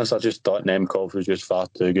 to be honest. I just thought Nemkov was just far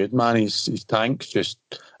too good, man. His tank's just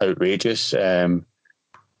outrageous.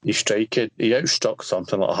 He outstruck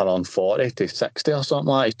something like 140 to 60 or something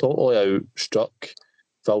like that. He totally outstruck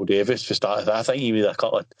Phil Davis for starters. I think he was a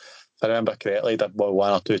couple of, if I remember correctly, did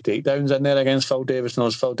 1 or 2 takedowns in there against Phil Davis.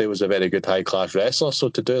 And Phil Davis was a very good high class wrestler, so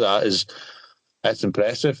to do that it's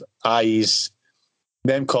impressive.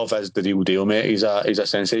 Nemkov is the real deal, mate. He's a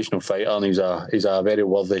sensational fighter, and he's a very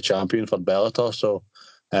worthy champion for Bellator. So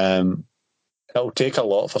it'll take a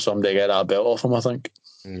lot for somebody to get that belt off him, I think.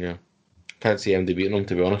 Yeah. Can't see him beating him,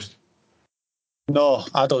 to be honest. No,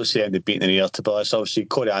 I don't see him beating him here, to be honest. Obviously,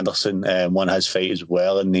 Corey Anderson won his fight as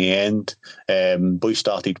well in the end. Boy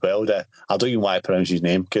started well. I don't even want to pronounce his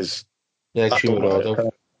name because Yeah,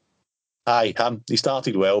 Shomurodov. Aye, he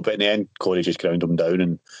started well, but in the end, Corey just ground him down,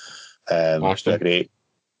 and it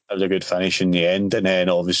was a good finish in the end. And then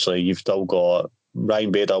obviously you've still got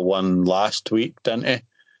Ryan Bader won last week, didn't he?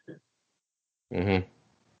 Mm-hmm.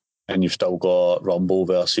 And you've still got Rumble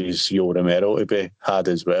versus Yo Romero to be had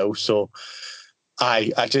as well. So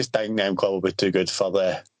I just think Nemkov will be too good for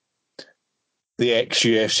the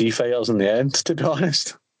ex-UFC fighters in the end, to be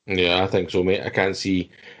honest. Yeah, I think so, mate. I can't see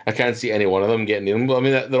any one of them getting them. I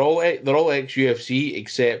mean, they're all ex-UFC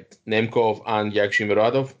except Nemkov and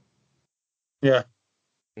Yagshimuradov. Yeah.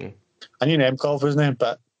 I knew Nemkov was named,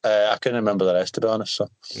 but I couldn't remember the rest, to be honest. So.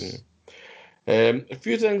 A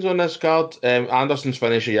few things on this card. Anderson's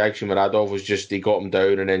finish of Yagshimuradov was just he got him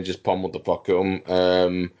down and then just pummeled the fuck out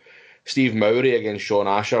of him. Steve Mowry against Sean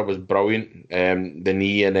Asher was brilliant. The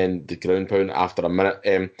knee and then the ground pound after a minute.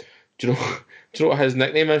 Do you know what his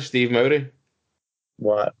nickname is? Steve Mowry.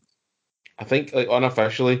 What? I think like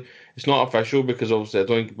unofficially, it's not official because obviously I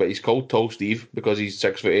don't think, but he's called Tall Steve because he's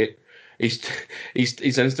 6'8". His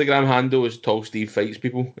Instagram handle is Tall Steve Fights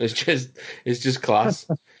People. It's just class.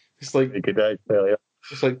 It's like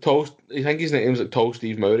it's like Tall. I think his nickname's like Tall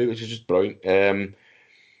Steve Mowry, which is just brilliant.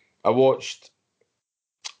 I watched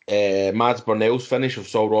Mads Burnell's finish of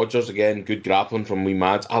Saul Rogers again. Good grappling from wee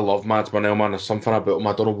Mads. I love Mads Burnell, man. There's something about him.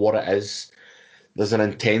 I don't know what it is. There's an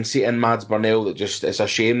intensity in Mads Burnell that just, it's a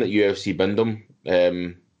shame that UFC binned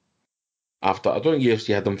him. After, I don't think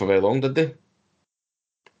UFC had him for very long, did they?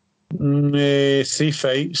 3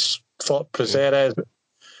 fights. Fought Prazeres,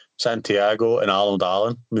 Santiago, and Arnold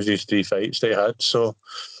Allen was these 3 fights they had. So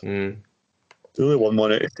they only won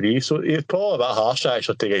 1 out of 3. So it's probably a bit harsh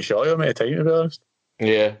actually to get shot at him at a time, to be honest.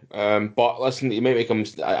 Yeah, but listen, he might make him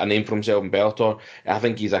a name for himself in Bellator. I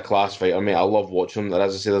think he's a class fighter, mate. I love watching him.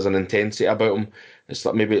 As I say, there's an intensity about him. It's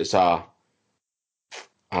like maybe it's I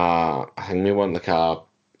think maybe like a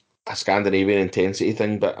Scandinavian intensity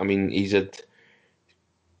thing. But I mean, he's had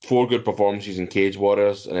 4 good performances in Cage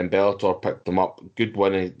Warriors, and then Bellator picked him up. Good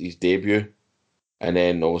win in his debut, and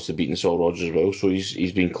then obviously beating Saul Rogers as well. So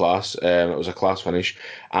he's been class. It was a class finish.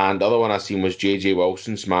 And the other one I seen was JJ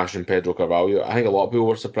Wilson smashing Pedro Carvalho. I think a lot of people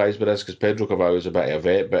were surprised by this because Pedro Carvalho is a bit of a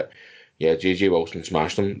vet, but yeah, JJ Wilson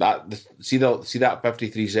smashed him. See that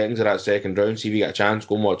 53 seconds of that second round. See if you get a chance,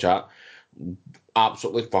 go and watch that.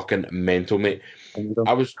 Absolutely fucking mental, mate. I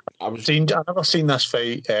never seen this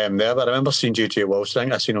fight there, but I remember seeing JJ Wilson. I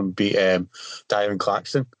think I seen him beat Darren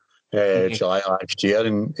Claxton July last year,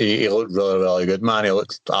 and he looked really, really good, man. He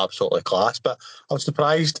looked absolutely class. But I was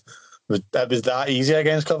surprised it was that easy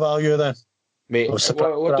against Carvalho then. Mate, I don't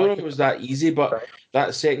know if it was that easy, but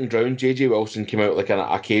that second round, JJ Wilson came out like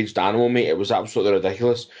a caged animal, mate. It was absolutely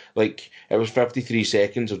ridiculous. Like, it was 53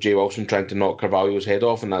 seconds of Jay Wilson trying to knock Carvalho's head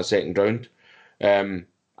off in that second round.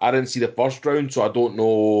 I didn't see the first round, so I don't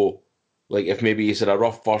know, like, if maybe he said a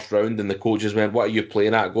rough first round and the coaches went, what are you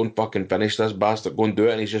playing at? Go and fucking finish this bastard, go and do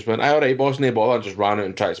it. And he's just went, all right, boss, no bother, and just ran out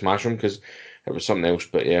and tried to smash him because it was something else.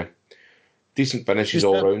 But yeah, decent finishes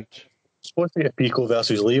all round. Supposed to be a Pico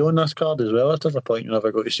versus Leo on this card as well. At a point, you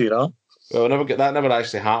never got to see that. Well, that never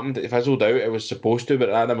actually happened. It fizzled out. It was supposed to, but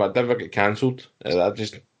that never got cancelled. That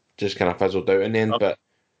just kind of fizzled out in the end. But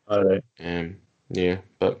All right. Yeah,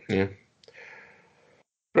 but yeah.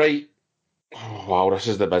 Right. Oh, wow, this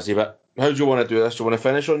is the busy bit. How do you want to do this? Do you want to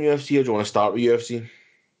finish on UFC or do you want to start with UFC?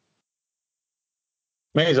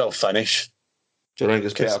 May as well finish. Do you think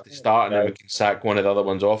it's better to start and then we can sack one of the other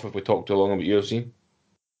ones off if we talk too long about UFC?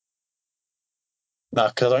 Nah,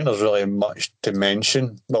 because I think there's really much to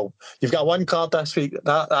mention. Well, you've got one card this week.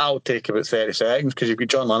 That'll take about 30 seconds because you've got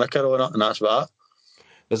John Lineker on it, and that's that.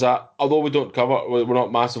 There's that, although we don't cover, we're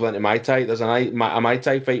not massively into Muay Thai, there's a Muay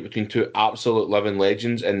Thai fight between two absolute living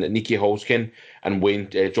legends in Nikki Holzken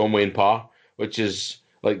and John Wayne Parr, which is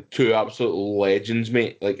like two absolute legends,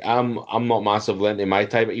 mate. Like I'm not massively into Muay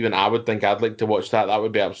Thai, but even I would think I'd like to watch that. That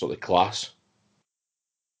would be absolutely class.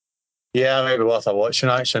 Yeah, maybe worth a watching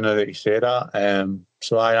actually now that you say that.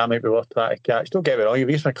 So that might be worth trying to catch. Don't get me wrong, you've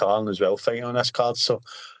East McCarron as well fighting on this card, so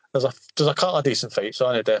there's a couple of decent fights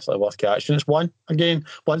on it, definitely worth catching. It's one's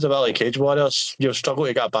a bit like Cage Warriors. You'll struggle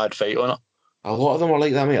to get a bad fight on it. A lot of them are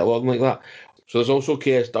like that, mate. A lot of them like that. So there's also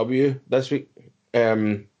KSW this week,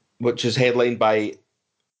 which is headlined by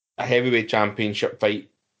a heavyweight championship fight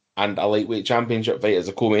and a lightweight championship fight as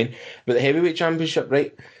a co-main. But the heavyweight championship,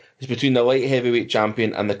 right, is between the light heavyweight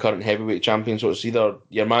champion and the current heavyweight champion. So it's either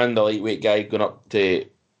your man, the lightweight guy, going up to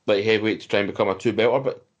light heavyweight to try and become a two-belter.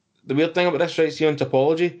 But the weird thing about this, right, see on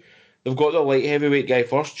Topology, they've got the light heavyweight guy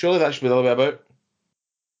first. Surely that should be the other way about.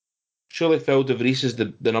 Surely Phil De Vries is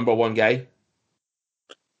the number one guy.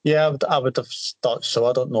 Yeah, I would have thought so.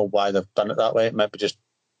 I don't know why they've done it that way. Maybe just,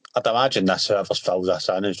 I'd imagine this, whoever's filled this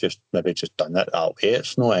in has just maybe just done it that way.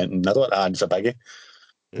 It's no anything. I don't think it's a biggie.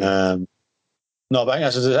 Yeah. No, but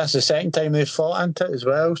I think that's the second time they've fought into it as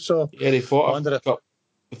well. So Yeah, I wonder if they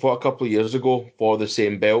fought a couple of years ago for the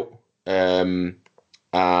same belt,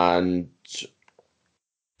 and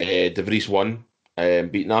De Vries won,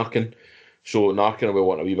 beat Narkin. So Narkin will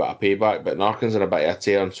want a wee bit of payback, but Narkin's in a bit of a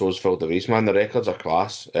tear, and so is Phil De Vries. Man, the records are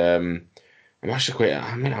class. I'm actually quite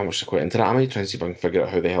into that. I might try and see if I can figure out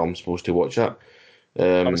how the hell I'm supposed to watch that.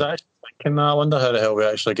 I was actually thinking that. I wonder how the hell we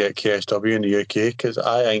actually get KSW in the UK because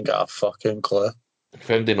I ain't got a fucking clue. If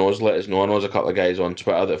anybody knows, let us know. I know there's a couple of guys on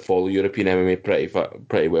Twitter that follow European MMA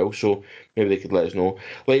pretty well, so maybe they could let us know.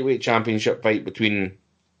 Lightweight championship fight between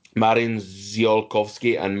Marian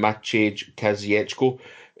Ziolkowski and Maciej Kaziechko.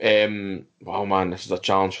 Wow, man, this is a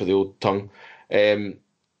challenge for the old tongue.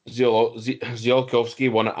 Ziolkowski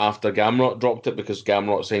won it after Gamrot dropped it because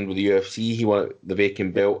Gamrot signed with the UFC. He won the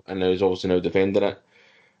vacant belt and he's obviously now defending it.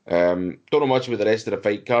 Don't know much about the rest of the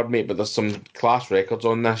fight card, mate, but there's some class records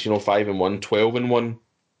on this. 5-1, 12-1.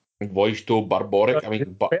 Wojto Barboric. I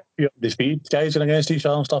mean, The speed guys are against each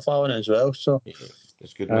other and stuff like that as well. So yeah,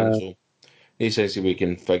 it's good, man. So he says we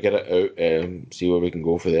can figure it out, see where we can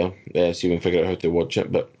go for there, see if we can figure out how to watch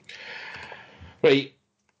it. But right,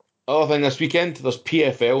 other thing this weekend, there's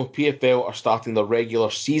PFL. PFL are starting their regular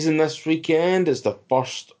season this weekend. It's the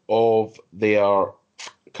first of their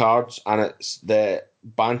cards, and it's the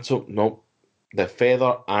the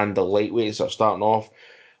feather and the lightweights are starting off.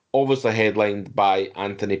 Obviously headlined by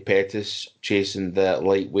Anthony Pettis chasing the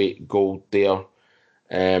lightweight gold there.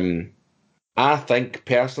 I think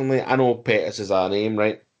personally, I know Pettis is our name,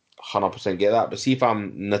 right? 100% get that. But see if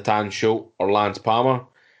I'm Nathan Schultz or Lance Palmer,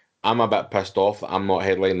 I'm a bit pissed off that I'm not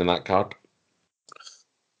headlining that card.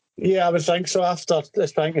 yeah, I would think so. After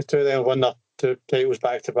this, I think the two of them won their two titles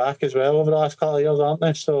back to back as well over the last couple of years, aren't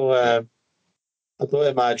they? So I don't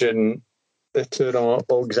imagine the two of them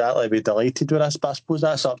will exactly be delighted with this, but I suppose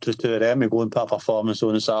that's up to the two of them. We go and put a performance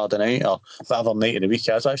on Saturday night or whatever night of the week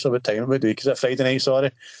is. Actually, what time would be? Because it's Friday night,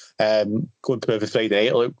 sorry. Go and prove the Friday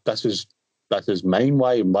night. Look, this is mine.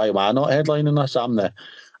 Why am I not headlining this? I'm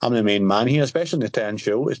the main man here, especially in the 10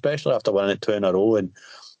 show, especially after winning it two in a row. And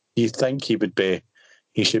you think he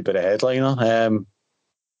should be the headliner.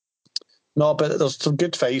 No, but there's some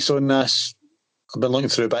good fights on this. I've been looking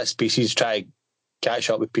through a bit of species, try to catch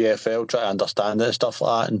up with PFL, try to understand it and stuff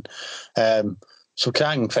like that. And some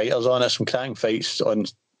cracking fighters on it, some cracking fights on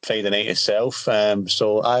Friday night itself.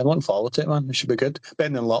 So I'm looking forward to it, man. It should be good.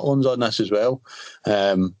 Brendan Laughlin's on this as well.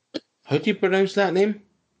 How do you pronounce that name?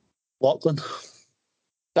 Laughlin.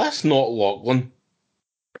 That's not Lachlan.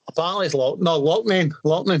 Apparently it's Loughnane.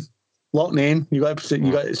 Loughnane. You got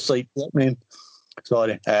it's like Loughnane.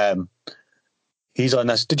 Sorry. He's on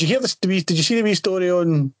this. Did you hear this? Did you see the wee story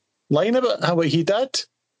online about what he did?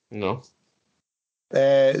 No.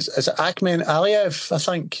 It's Akhman Aliyev, I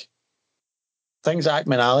think. Things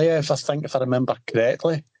Akhman Aliyev, I think, if I remember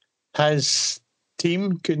correctly. His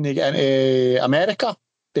team couldn't get into America.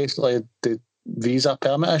 Basically, the visa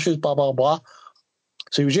permit issues, blah, blah, blah.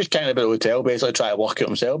 So he was just kind of at a hotel, basically trying to work it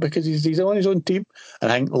himself because he's on his own team.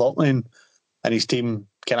 And I think Loughlane and his team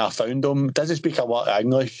kind of found him. Doesn't speak a lot of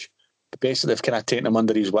English. But basically, they've kind of taken him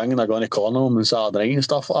under his wing and they're going to corner him on Saturday night and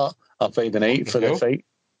stuff like that, or Friday night for the fight.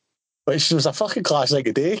 Which was a fucking classic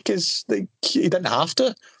of day because he didn't have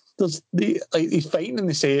to. He's fighting and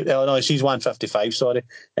they say, oh no, she's 155, sorry.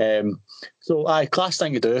 So, class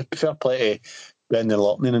thing to do. Fair play to Brendan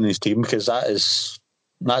Loughnane and his team because that's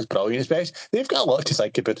brilliant. Especially, they've got a lot to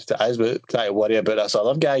think about it as well, try to worry about this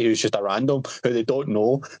other guy who's just a random, who they don't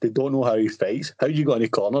know how he fights. How are you going to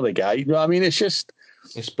corner the guy? You know what I mean? It's just...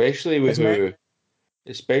 Especially with Brendan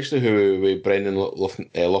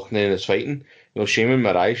Loughnane is fighting. You know, Shimon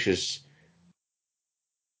Moraes is...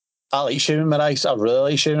 I like Shimon Moraes. I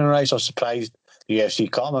really like Shimon Moraes. I was surprised the UFC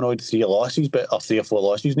cut him. I know he had 3 or 4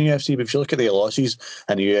 losses in the UFC, but if you look at the losses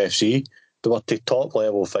in the UFC, they were to top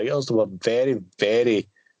level fighters. They were very, very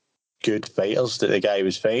good fighters that the guy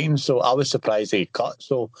was fighting. So I was surprised he cut.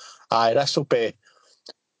 So this will be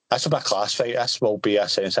a class fight. This will be a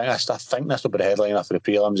sense. I think this will be the headliner for the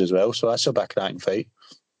prelims as well. So this will be a cracking fight.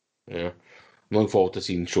 Yeah. I'm looking forward to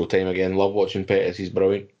seeing Showtime again. Love watching Pettis. He's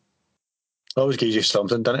brilliant. Always gives you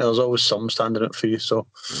something, doesn't it? There's always something standing out for you. So,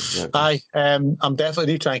 exactly. I'm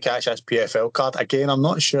definitely trying to catch this PFL card. Again, I'm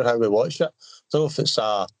not sure how we watch it. So if it's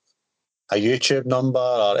a YouTube number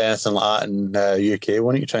or anything like that in UK,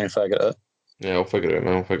 why don't you try and figure it out? Yeah, I'll figure it out,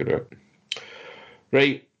 man. I'll figure it out.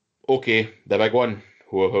 Right. Okay. The big one.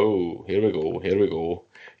 Whoa. Here we go.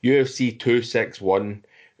 UFC 261.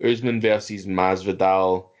 Usman versus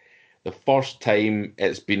Masvidal. The first time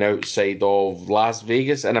it's been outside of Las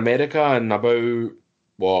Vegas in America in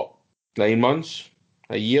about, 9 months?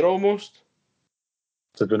 A year almost?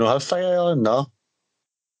 Did we not have Fire Island? No.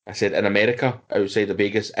 I said in America, outside of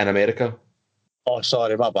Vegas, in America. Oh,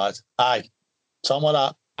 sorry, my bad. Aye. Something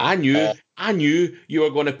like that. I knew you were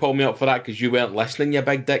going to pull me up for that because you weren't listening, you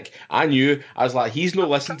big dick. I knew. I was like, he's not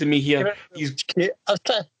listening to me here. I was trying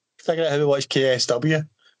to figure out how to watch KSW.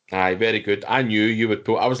 Aye, very good. I knew you would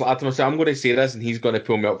pull. I was like to myself, I'm going to say this and he's going to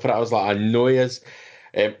pull me up for it. I was like, I know he is.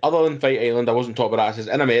 Other than Fight Island, I wasn't talking about that. It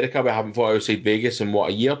says in America, we haven't fought outside Vegas in a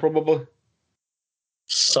year probably?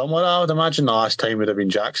 Somewhere, I would imagine the last time would have been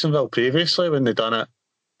Jacksonville previously when they done it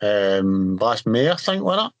last May, I think,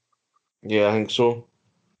 wasn't it? Yeah, I think so.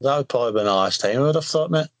 That would probably been the last time I would have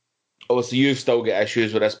thought, mate. Obviously, you've still got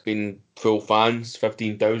issues with this being full fans,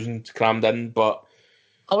 15,000 crammed in, but...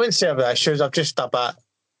 I wouldn't say I've got issues, I've just a bit...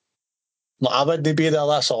 Like, I wouldn't be there,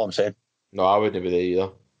 that's all I'm saying. No, I wouldn't be there either.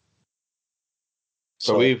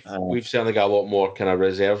 So we've certainly got a lot more kind of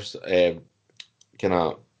reserves, kind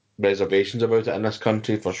of reservations about it in this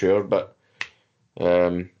country for sure. But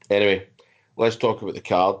anyway, let's talk about the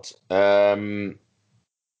card.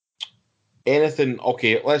 Anything?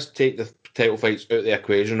 Okay, let's take the title fights out of the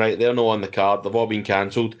equation. Right, they're not on the card. They've all been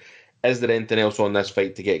cancelled. Is there anything else on this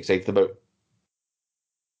fight to get excited about?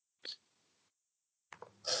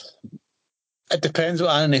 It depends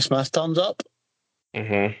what Anthony Smith turns up.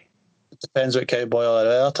 Mm-hmm. It depends what Cowboy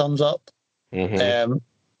Oliveira turns up. Mm-hmm.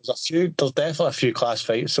 There's definitely a few class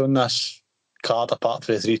fights on this card apart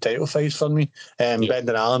from the 3 title fights for me.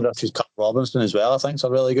 Brendan Allen versus Kurt Robinson as well, I think it's a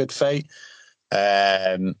really good fight.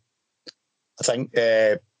 I think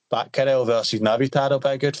Batkerel versus Navitar will be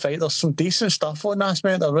a good fight. There's some decent stuff on this,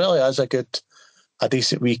 mate. There really is a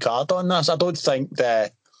decent wee card on this. I don't think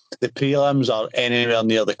the prelims are anywhere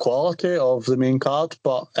near the quality of the main card,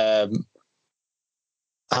 but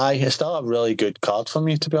it's still a really good card for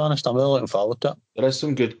me, to be honest. I'm really looking forward to it. There is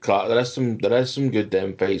some good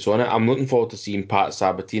good fights on it. I'm looking forward to seeing Pat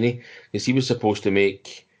Sabatini because he was supposed to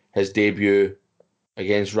make his debut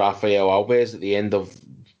against Rafael Alves at the end of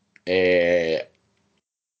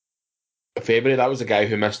February. That was the guy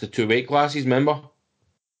who missed the 2 weight classes, remember?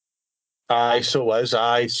 Aye, so was.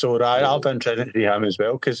 Aye, so right. I'll be interested to see him as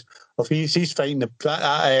well because if he's fighting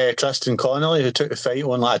Tristan Connolly, who took the fight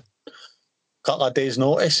on like a couple of days'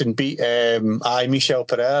 notice and beat Michel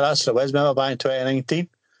Pereira. That's the was, remember, back in 2019.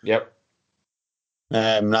 Yep.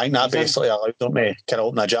 I think that basically allowed them to kind of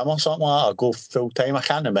open a gym or something like that, or go full time. I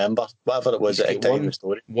can't remember. Whatever it was at the time of the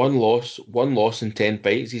story. One loss in 10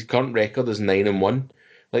 fights. His current record is 9-1.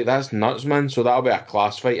 Like, that's nuts, man. So that'll be a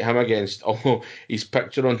class fight. Him against... Oh, his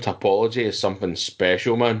picture on Topology is something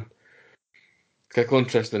special, man. Click on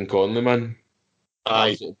Tristan Connolly, man.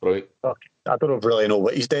 Aye. Brilliant. I don't really know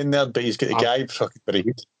what he's doing there, but he's got the guy fucking very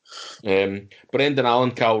good. Brendan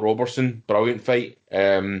Allen, Carl Robertson, brilliant fight.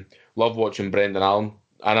 Love watching Brendan Allen.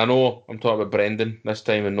 And I know I'm talking about Brendan this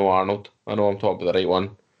time and no Arnold. I know I'm talking about the right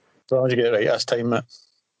one. As long as you get it right this time,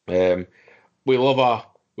 mate. We love a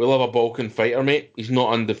Balkan fighter, mate. He's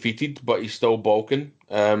not undefeated, but he's still Balkan.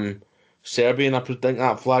 Serbian, I think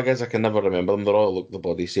that flag is. I can never remember them. They all look the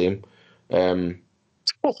bloody same.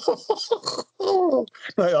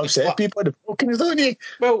 Right, upset people in the Balkans, don't you?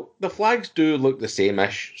 Well, the flags do look the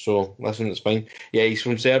same-ish, so listen, it's fine. Yeah, he's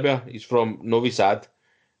from Serbia. He's from Novi Sad.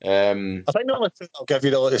 I think the only two I'll give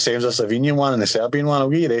you that look the same as the Slovenian one and the Serbian one. I'll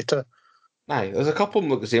give you later. Aye, there's a couple of them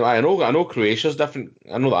look the same. I know Croatia's different.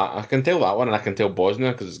 I know that. I can tell that one, and I can tell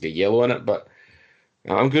Bosnia because it's got yellow in it. But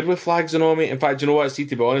I'm good with flags and all, mate. In fact, you know what? See,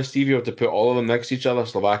 to be honest, Steve, you have to put all of them next to each other: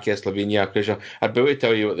 Slovakia, Slovenia, Croatia. I'd be able to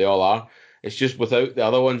tell you what they all are. It's just without the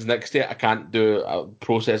other ones next to it, I can't do a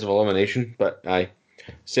process of elimination. But aye,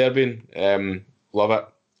 Serbian, love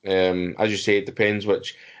it. As you say, it depends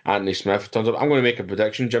which Anthony Smith turns up. I'm going to make a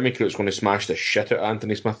prediction. Jimmy Crute's going to smash the shit out of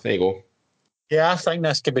Anthony Smith. There you go. Yeah, I think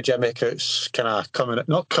this could be Jimmy Cook's kind of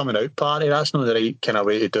not coming out party. That's not the right kind of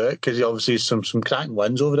way to do it because he obviously has some cracking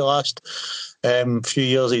wins over the last few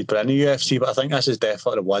years he's been in the UFC. But I think this is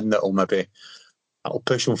definitely the one that'll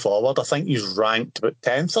push him forward. I think he's ranked about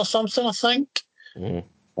 10th or something. I think.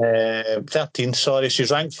 13th, sorry. So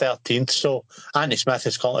he's ranked 13th. So Anthony Smith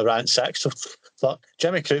is currently ranked 6th. So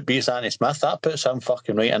Jimmy Crute beats Anthony Smith. That puts him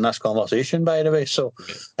fucking right in this conversation, by the way. So.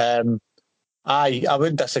 I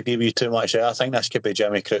wouldn't disagree with you too much there. I think this could be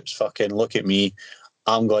Jimmy Crute's fucking look at me.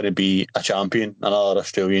 I'm going to be a champion, another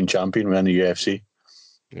Australian champion within the UFC.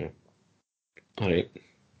 Yeah. All right.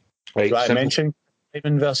 Do I mention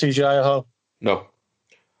Ivan versus Uriah Hall? No.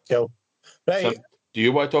 Cool. Right. Do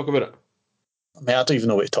you want to talk about it? I mean, I don't even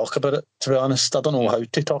know what to talk about it, to be honest. I don't know how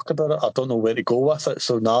to talk about it. I don't know where to go with it,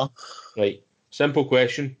 so nah. Right. Simple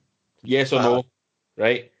question. Yes or no?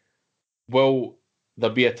 Right. Will there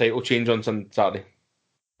be a title change on Saturday?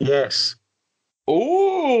 Yes.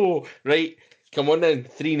 Oh, right. Come on then.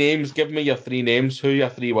 3 names. Give me your 3 names. Who are your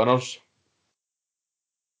 3 winners?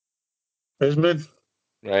 Usman.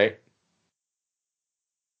 Right.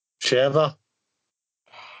 Sheva.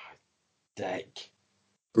 Dick.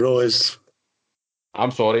 Rose.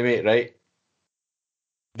 I'm sorry, mate, right?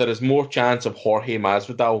 There is more chance of Jorge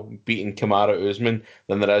Masvidal beating Kamaru Usman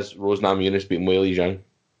than there is Rose Namajunas beating Weili Zhang.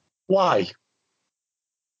 Why?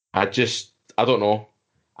 I don't know.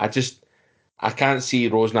 I can't see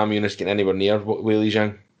Rose Namajunas getting anywhere near Weili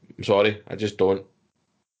Zhang. I'm sorry, I just don't.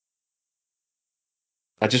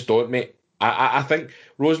 Mate. I think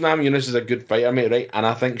Rose Namajunas is a good fighter, mate, right? And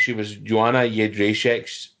I think she was Joanna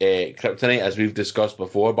Jędrzejczyk's kryptonite, as we've discussed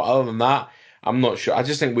before. But other than that, I'm not sure. I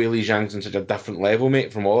just think Weili Zhang's on such a different level,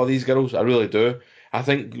 mate, from all of these girls. I really do. I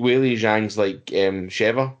think Weili Zhang's like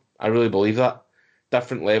Sheva. I really believe that.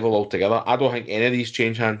 Different level altogether. I don't think any of these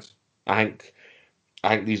change hands. I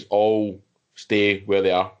think these all stay where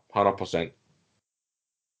they are, 100%.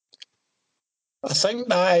 I think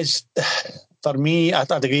that is, for me, I'd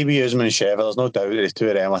agree with Usman and Sheva. There's no doubt that the two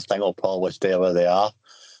of them, I think, will probably stay where they are.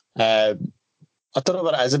 I don't know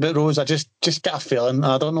what it is about Rose. I just get a feeling.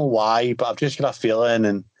 I don't know why, but I've just got a feeling,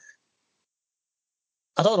 and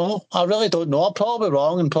I don't know. I really don't know. I'm probably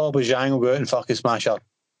wrong, and probably Zhang will go out and fucking smash her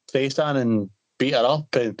face in and beat her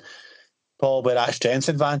up, and probably that strength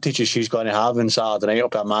advantage that she's going to have in Saturday night will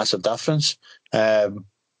be a massive difference. But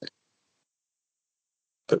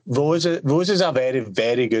Rose is a very,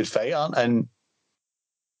 very good fighter, and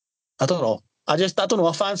I don't know. I don't know.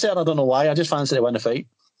 I fancy her. I don't know why. I just fancy to win the fight.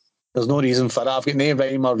 There's no reason for it. I've got no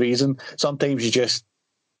rhyme or reason. Sometimes you just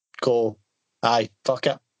go, aye, fuck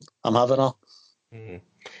it. I'm having her. Mm-hmm.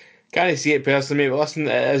 Can't see it personally, mate, but listen,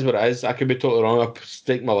 it is what it is. I could be totally wrong. I've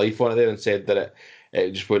staked my life on it there and said that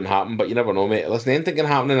it just wouldn't happen, but you never know, mate. Listen, anything can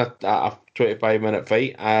happen in a 25-minute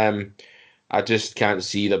fight. I just can't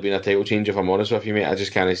see there being a title change, if I'm honest with you, mate. I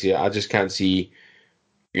just can't see it. I just can't see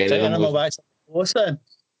any Think of them. anyone will actually be close then?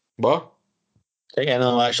 What? Think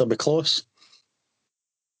anyone will actually be close?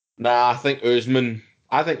 Nah, I think Usman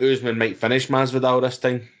might finish Masvidal this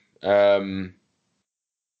time.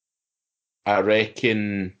 I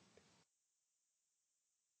reckon.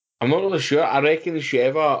 I'm not really sure. I reckon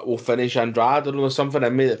Sheva will finish Andrade. I don't know, there's something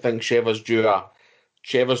in me that thinks Sheva's due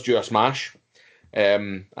a smash.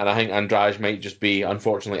 And I think Andrade might just be,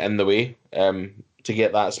 unfortunately, in the way to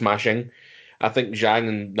get that smashing. I think Zhang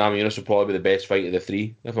and Namajunas will probably be the best fight of the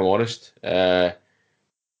 3, if I'm honest. I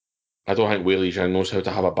don't think Weili Zhang knows how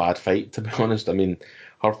to have a bad fight, to be honest. I mean,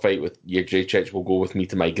 her fight with Jędrzejczyk will go with me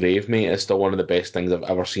to my grave, mate. It's still one of the best things I've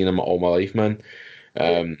ever seen in all my life, man.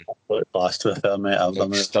 Last with her, mate.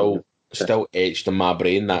 Still etched in my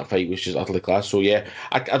brain. That fight was just utterly class. So yeah,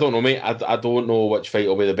 I don't know, mate. I don't know which fight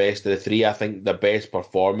will be the best of the 3. I think the best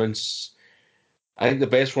performance. I think the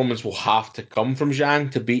best performance will have to come from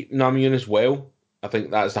Zhang to beat Namajunas as well. I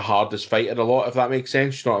think that's the hardest fight of the lot, if that makes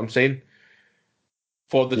sense. You know what I'm saying?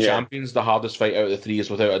 For the champions, the hardest fight out of the 3 is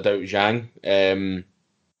without a doubt Zhang.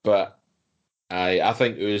 But I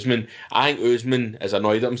think Usman is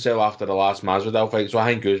annoyed at himself after the last Masvidal fight, so I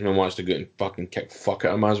think Usman wants to go and fucking kick fuck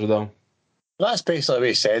out of Masvidal. That's basically what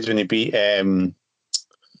he said when he beat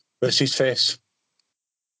what's his face?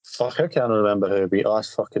 Fuck, I can't remember who he beat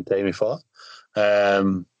last fucking time he fought.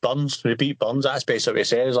 Burns, when he beat Burns, that's basically what he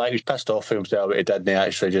said. He's like, he was pissed off with himself, but he didn't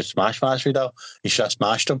actually just smash Masvidal. He should have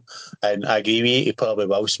smashed him. And I agree with you, he probably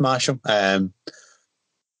will smash him. I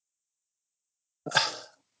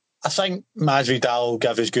think Masvidal will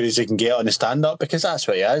give as good as he can get on the stand-up because that's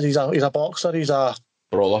what he is. He's a boxer. He's a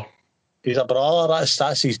Brawler. He's a brawler.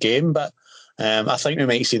 That's his game. But I think we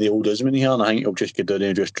might see the old Usman here, and I think he'll just get down there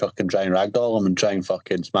and just truck and try and ragdoll him and try and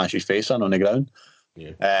fucking smash his face in on the ground.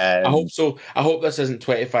 Yeah. I hope so. I hope this isn't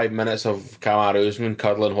 25 minutes of Kamaru Usman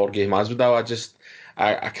cuddling Jorge Masvidal.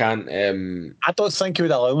 I can't. I don't think he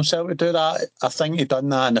would allow himself to do that. I think he done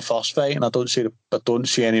that in the first fight, and I don't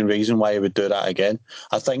see any reason why he would do that again.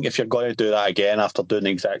 I think if you're going to do that again after doing the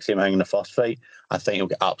exact same thing in the first fight, I think he'll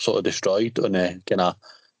get absolutely destroyed on the kind of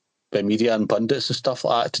the media and pundits and stuff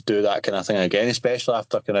like that to do that kind of thing again, especially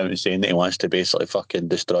after coming out and saying that he wants to basically fucking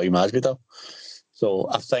destroy Masvidal. So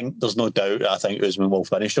I think there's no doubt I think Usman will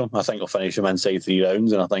finish him. I think he'll finish him inside 3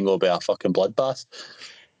 rounds, and I think it'll be a fucking bloodbath.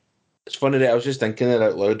 It's funny that I was just thinking it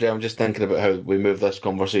out loud. I'm just thinking about how we move this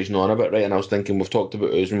conversation on a bit, right? And I was thinking we've talked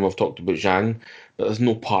about Usman, we've talked about Zhang, but there's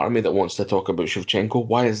no part of me that wants to talk about Shevchenko.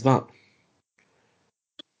 Why is that?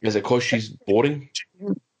 Is it because she's boring?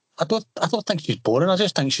 I don't think she's boring. I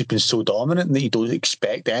just think she's been so dominant that you don't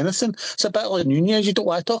expect anything. It's a bit like Nunez. You don't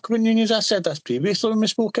want to talk about Nunez. I said this previously when we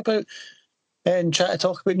spoke about and try to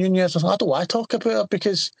talk about Nunez. I don't want to talk about her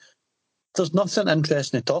because there's nothing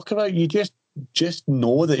interesting to talk about. You just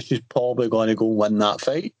know that she's probably going to go win that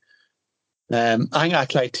fight. I think I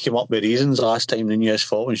tried to come up with reasons last time Nunez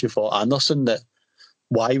fought when she fought Anderson that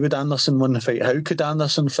why would Anderson win the fight? How could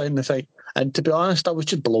Anderson win the fight? And to be honest, I was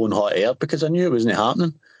just blowing hot air because I knew it wasn't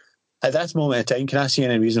happening. At this moment in time, can I see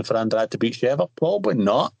any reason for Andrade to beat Sheva? Probably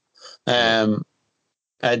not. And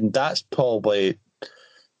that's probably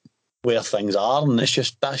where things are, and that's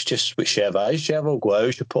just what Sheva is. Sheva will go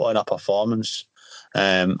out, she'll put on a performance.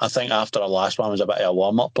 I think after her last one was a bit of a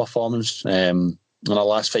warm-up performance. In her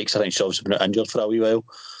last fight, I think she's obviously been injured for a wee while.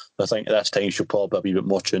 I think at this time she'll probably be a wee bit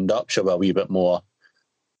more tuned up. She'll be a wee bit more,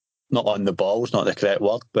 not on the ball, it's not the correct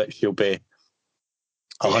word, but she'll be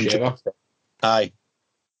 100%. Aye.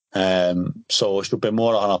 So she'll be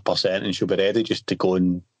more 100% and she'll be ready just to go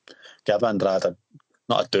and give Andrade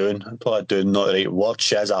not a doing, probably doing not the right word.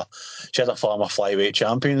 She has a former flyweight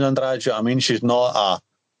champion, Andrade. You know what I mean? She's not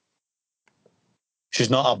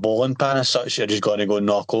a bowling pin as such. You're just going to go and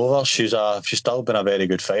knock over. She's still been a very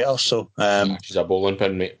good fighter. So she's a bowling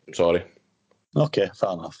pin, mate. Sorry. Okay,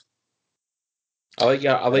 fair enough. I like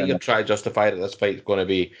your try to justify that this fight's going to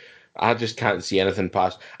be. I just can't see anything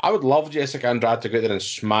past. I would love Jessica Andrade to go there and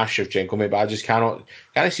smash Shevchenko, mate, but I just cannot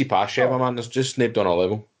see past Sheva, man. There's just snipped on a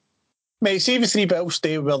level. Mate, see if the 3 belts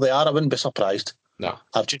stay where they are, I wouldn't be surprised. No.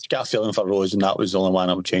 I've just got a feeling for Rose, and that was the only one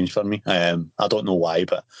that would change for me. I don't know why,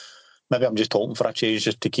 but maybe I'm just hoping for a change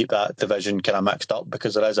just to keep that division kind of mixed up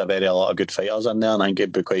because there is a lot of good fighters in there, and I think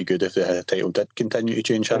it'd be quite good if the title did continue to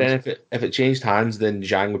change hands. But then if it changed hands, then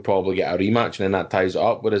Zhang would probably get a rematch, and then that ties it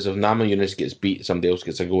up. Whereas if Namajunas gets beat, somebody else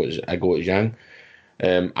gets a go at Zhang.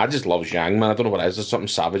 I just love Zhang, man. I don't know what it is. There's something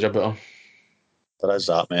savage about her. There is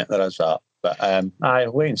that, mate. There is that. But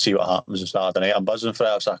wait and see what happens on Saturday night. I'm buzzing for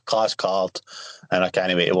it. It's a class card, and I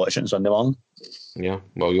can't wait to watch it on Sunday morning. Yeah,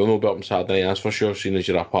 well, you'll know about on Saturday night, that's for sure, seeing as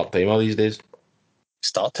you're a part-timer these days.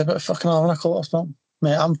 Start to about fucking 11 o'clock or something.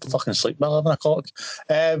 Mate, I'm fucking asleep by 11 o'clock.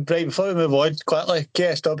 Right, before we move on, quickly,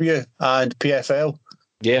 KSW and PFL.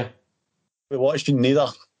 Yeah. We watched neither.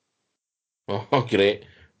 Oh, great.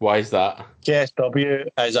 Why is that? KSW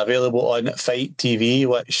is available on Fight TV,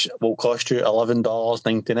 which will cost you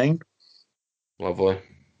 $11.99. Lovely.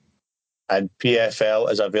 And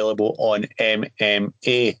PFL is available on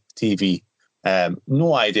MMA TV.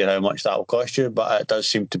 No idea how much that will cost you, but it does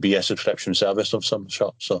seem to be a subscription service of some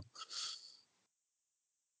sort. So,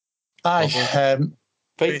 Fight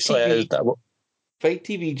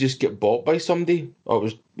TV just get bought by somebody. Or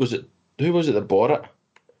was it who was it that bought it?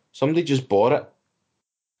 Somebody just bought it.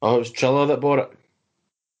 Oh, it was Triller that bought it.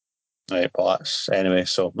 Right, but that's anyway.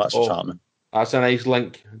 So that's what's happening. That's a nice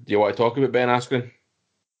link. Do you want to talk about Ben Askren?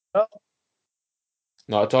 No.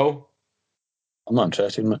 Not at all. I'm not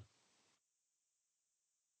interested in it.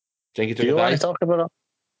 Do you want to talk about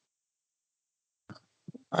it?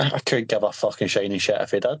 I could give a fucking shiny shit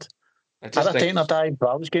if he did. I'd have taken a dive, but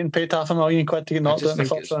I was getting paid £500,000 to get knocked out in the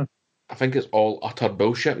first round. I think it's all utter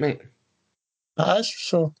bullshit, mate. That is,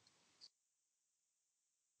 so.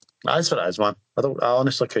 That's what it is, man. I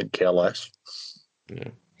honestly couldn't care less. Yeah.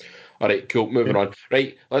 All right, cool. Moving on.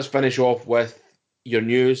 Right, let's finish off with your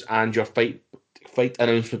news and your fight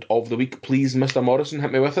announcement of the week, please, Mr. Morrison.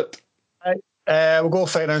 Hit me with it. We'll go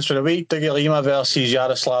fight announcement for the week. Dougie Lima versus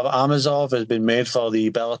Yaroslav Amosov has been made for the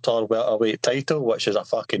Bellator welterweight title, which is a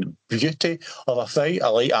fucking beauty of a fight. I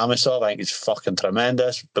like Amosov. I think he's fucking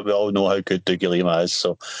tremendous, but we all know how good Dougie Lima is.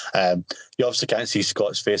 So you obviously can't see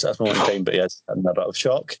Scott's face at this moment in time, but he is in a bit of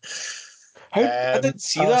shock. How I didn't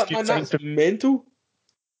see that, man. That's mental.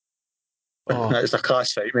 Oh. It's a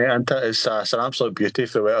class fight, mate. And it's an absolute beauty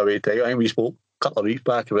for the welterweight title. I think we spoke a couple of weeks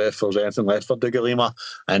back about if there was anything left for Dougie Lima,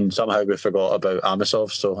 and somehow we forgot about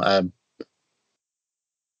Amosov. So,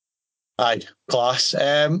 aye, class.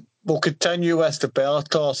 We'll continue with the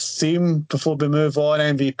Bellator theme before we move on.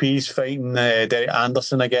 MVP's fighting Derek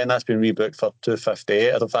Anderson again. That's been rebooked for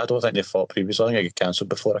 258. I don't think they fought previously. I think it got cancelled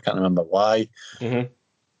before. I can't remember why. Mm-hmm.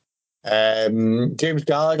 James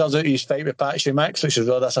Gallagher's out his fight with Patrick Mix, which is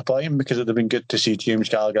really disappointing because it would have been good to see James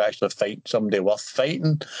Gallagher actually fight somebody worth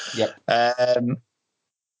fighting. Yep.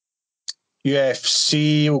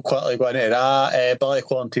 UFC, we'll quickly go into that. Billy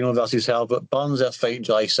Quarantino versus Herbert Burns. They're fighting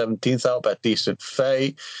July 17th. That'll be a decent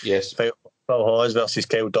fight. Yes. Fight Phil Hawes versus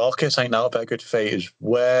Kyle Dawkins. I think that'll be a good fight as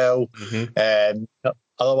well. Mm-hmm.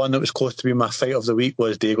 Other one that was close to being my fight of the week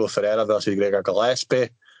was Diego Ferreira versus Gregor Gillespie.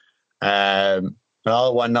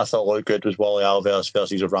 Another one I thought looked good was Wally Alves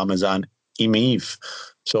versus Ramazan Emeev.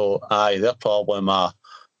 So, aye, they're probably my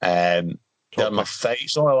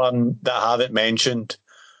fights. The only one that I haven't mentioned,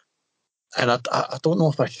 and I don't know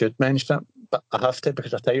if I should mention it, but I have to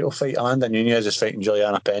because a title fight. Amanda Nunes is fighting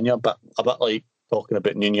Juliana Pena, but a bit like talking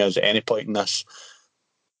about Nunes at any point in this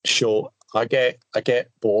show, I get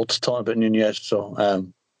bored talking about Nunes. So,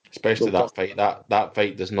 especially that fight. That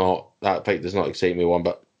fight does not excite me one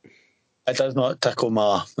bit. It does not tickle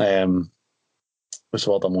my what's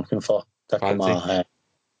the word I'm looking for? Tickle my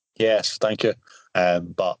yes, thank you.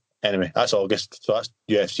 But anyway, that's August, so that's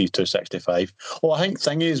UFC 265. Oh, I think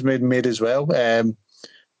Thingy's made as well.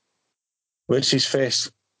 What's his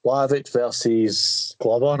face? Blavic versus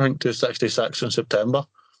Glover, I think 266 in September.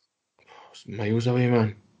 It's miles away,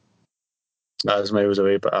 man. That is miles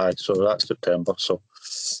away, but aye, so that's September. So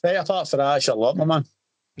hey, apart from that, it's a lot, my man.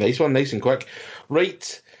 Nice one, nice and quick.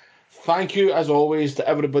 Right. Thank you, as always, to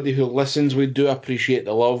everybody who listens. We do appreciate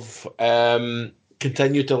the love.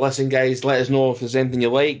 Continue to listen, guys. Let us know if there's anything you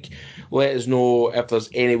like. Let us know if there's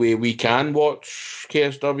any way we can watch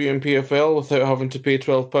KSW and PFL without having to pay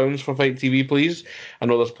 £12 for Fight TV, please. I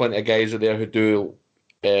know there's plenty of guys out there who do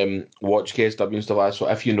watch KSW and stuff like that, so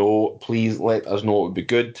if you know, please let us know. It would be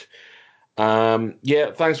good.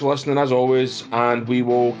 Thanks for listening, as always, and we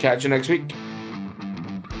will catch you next week.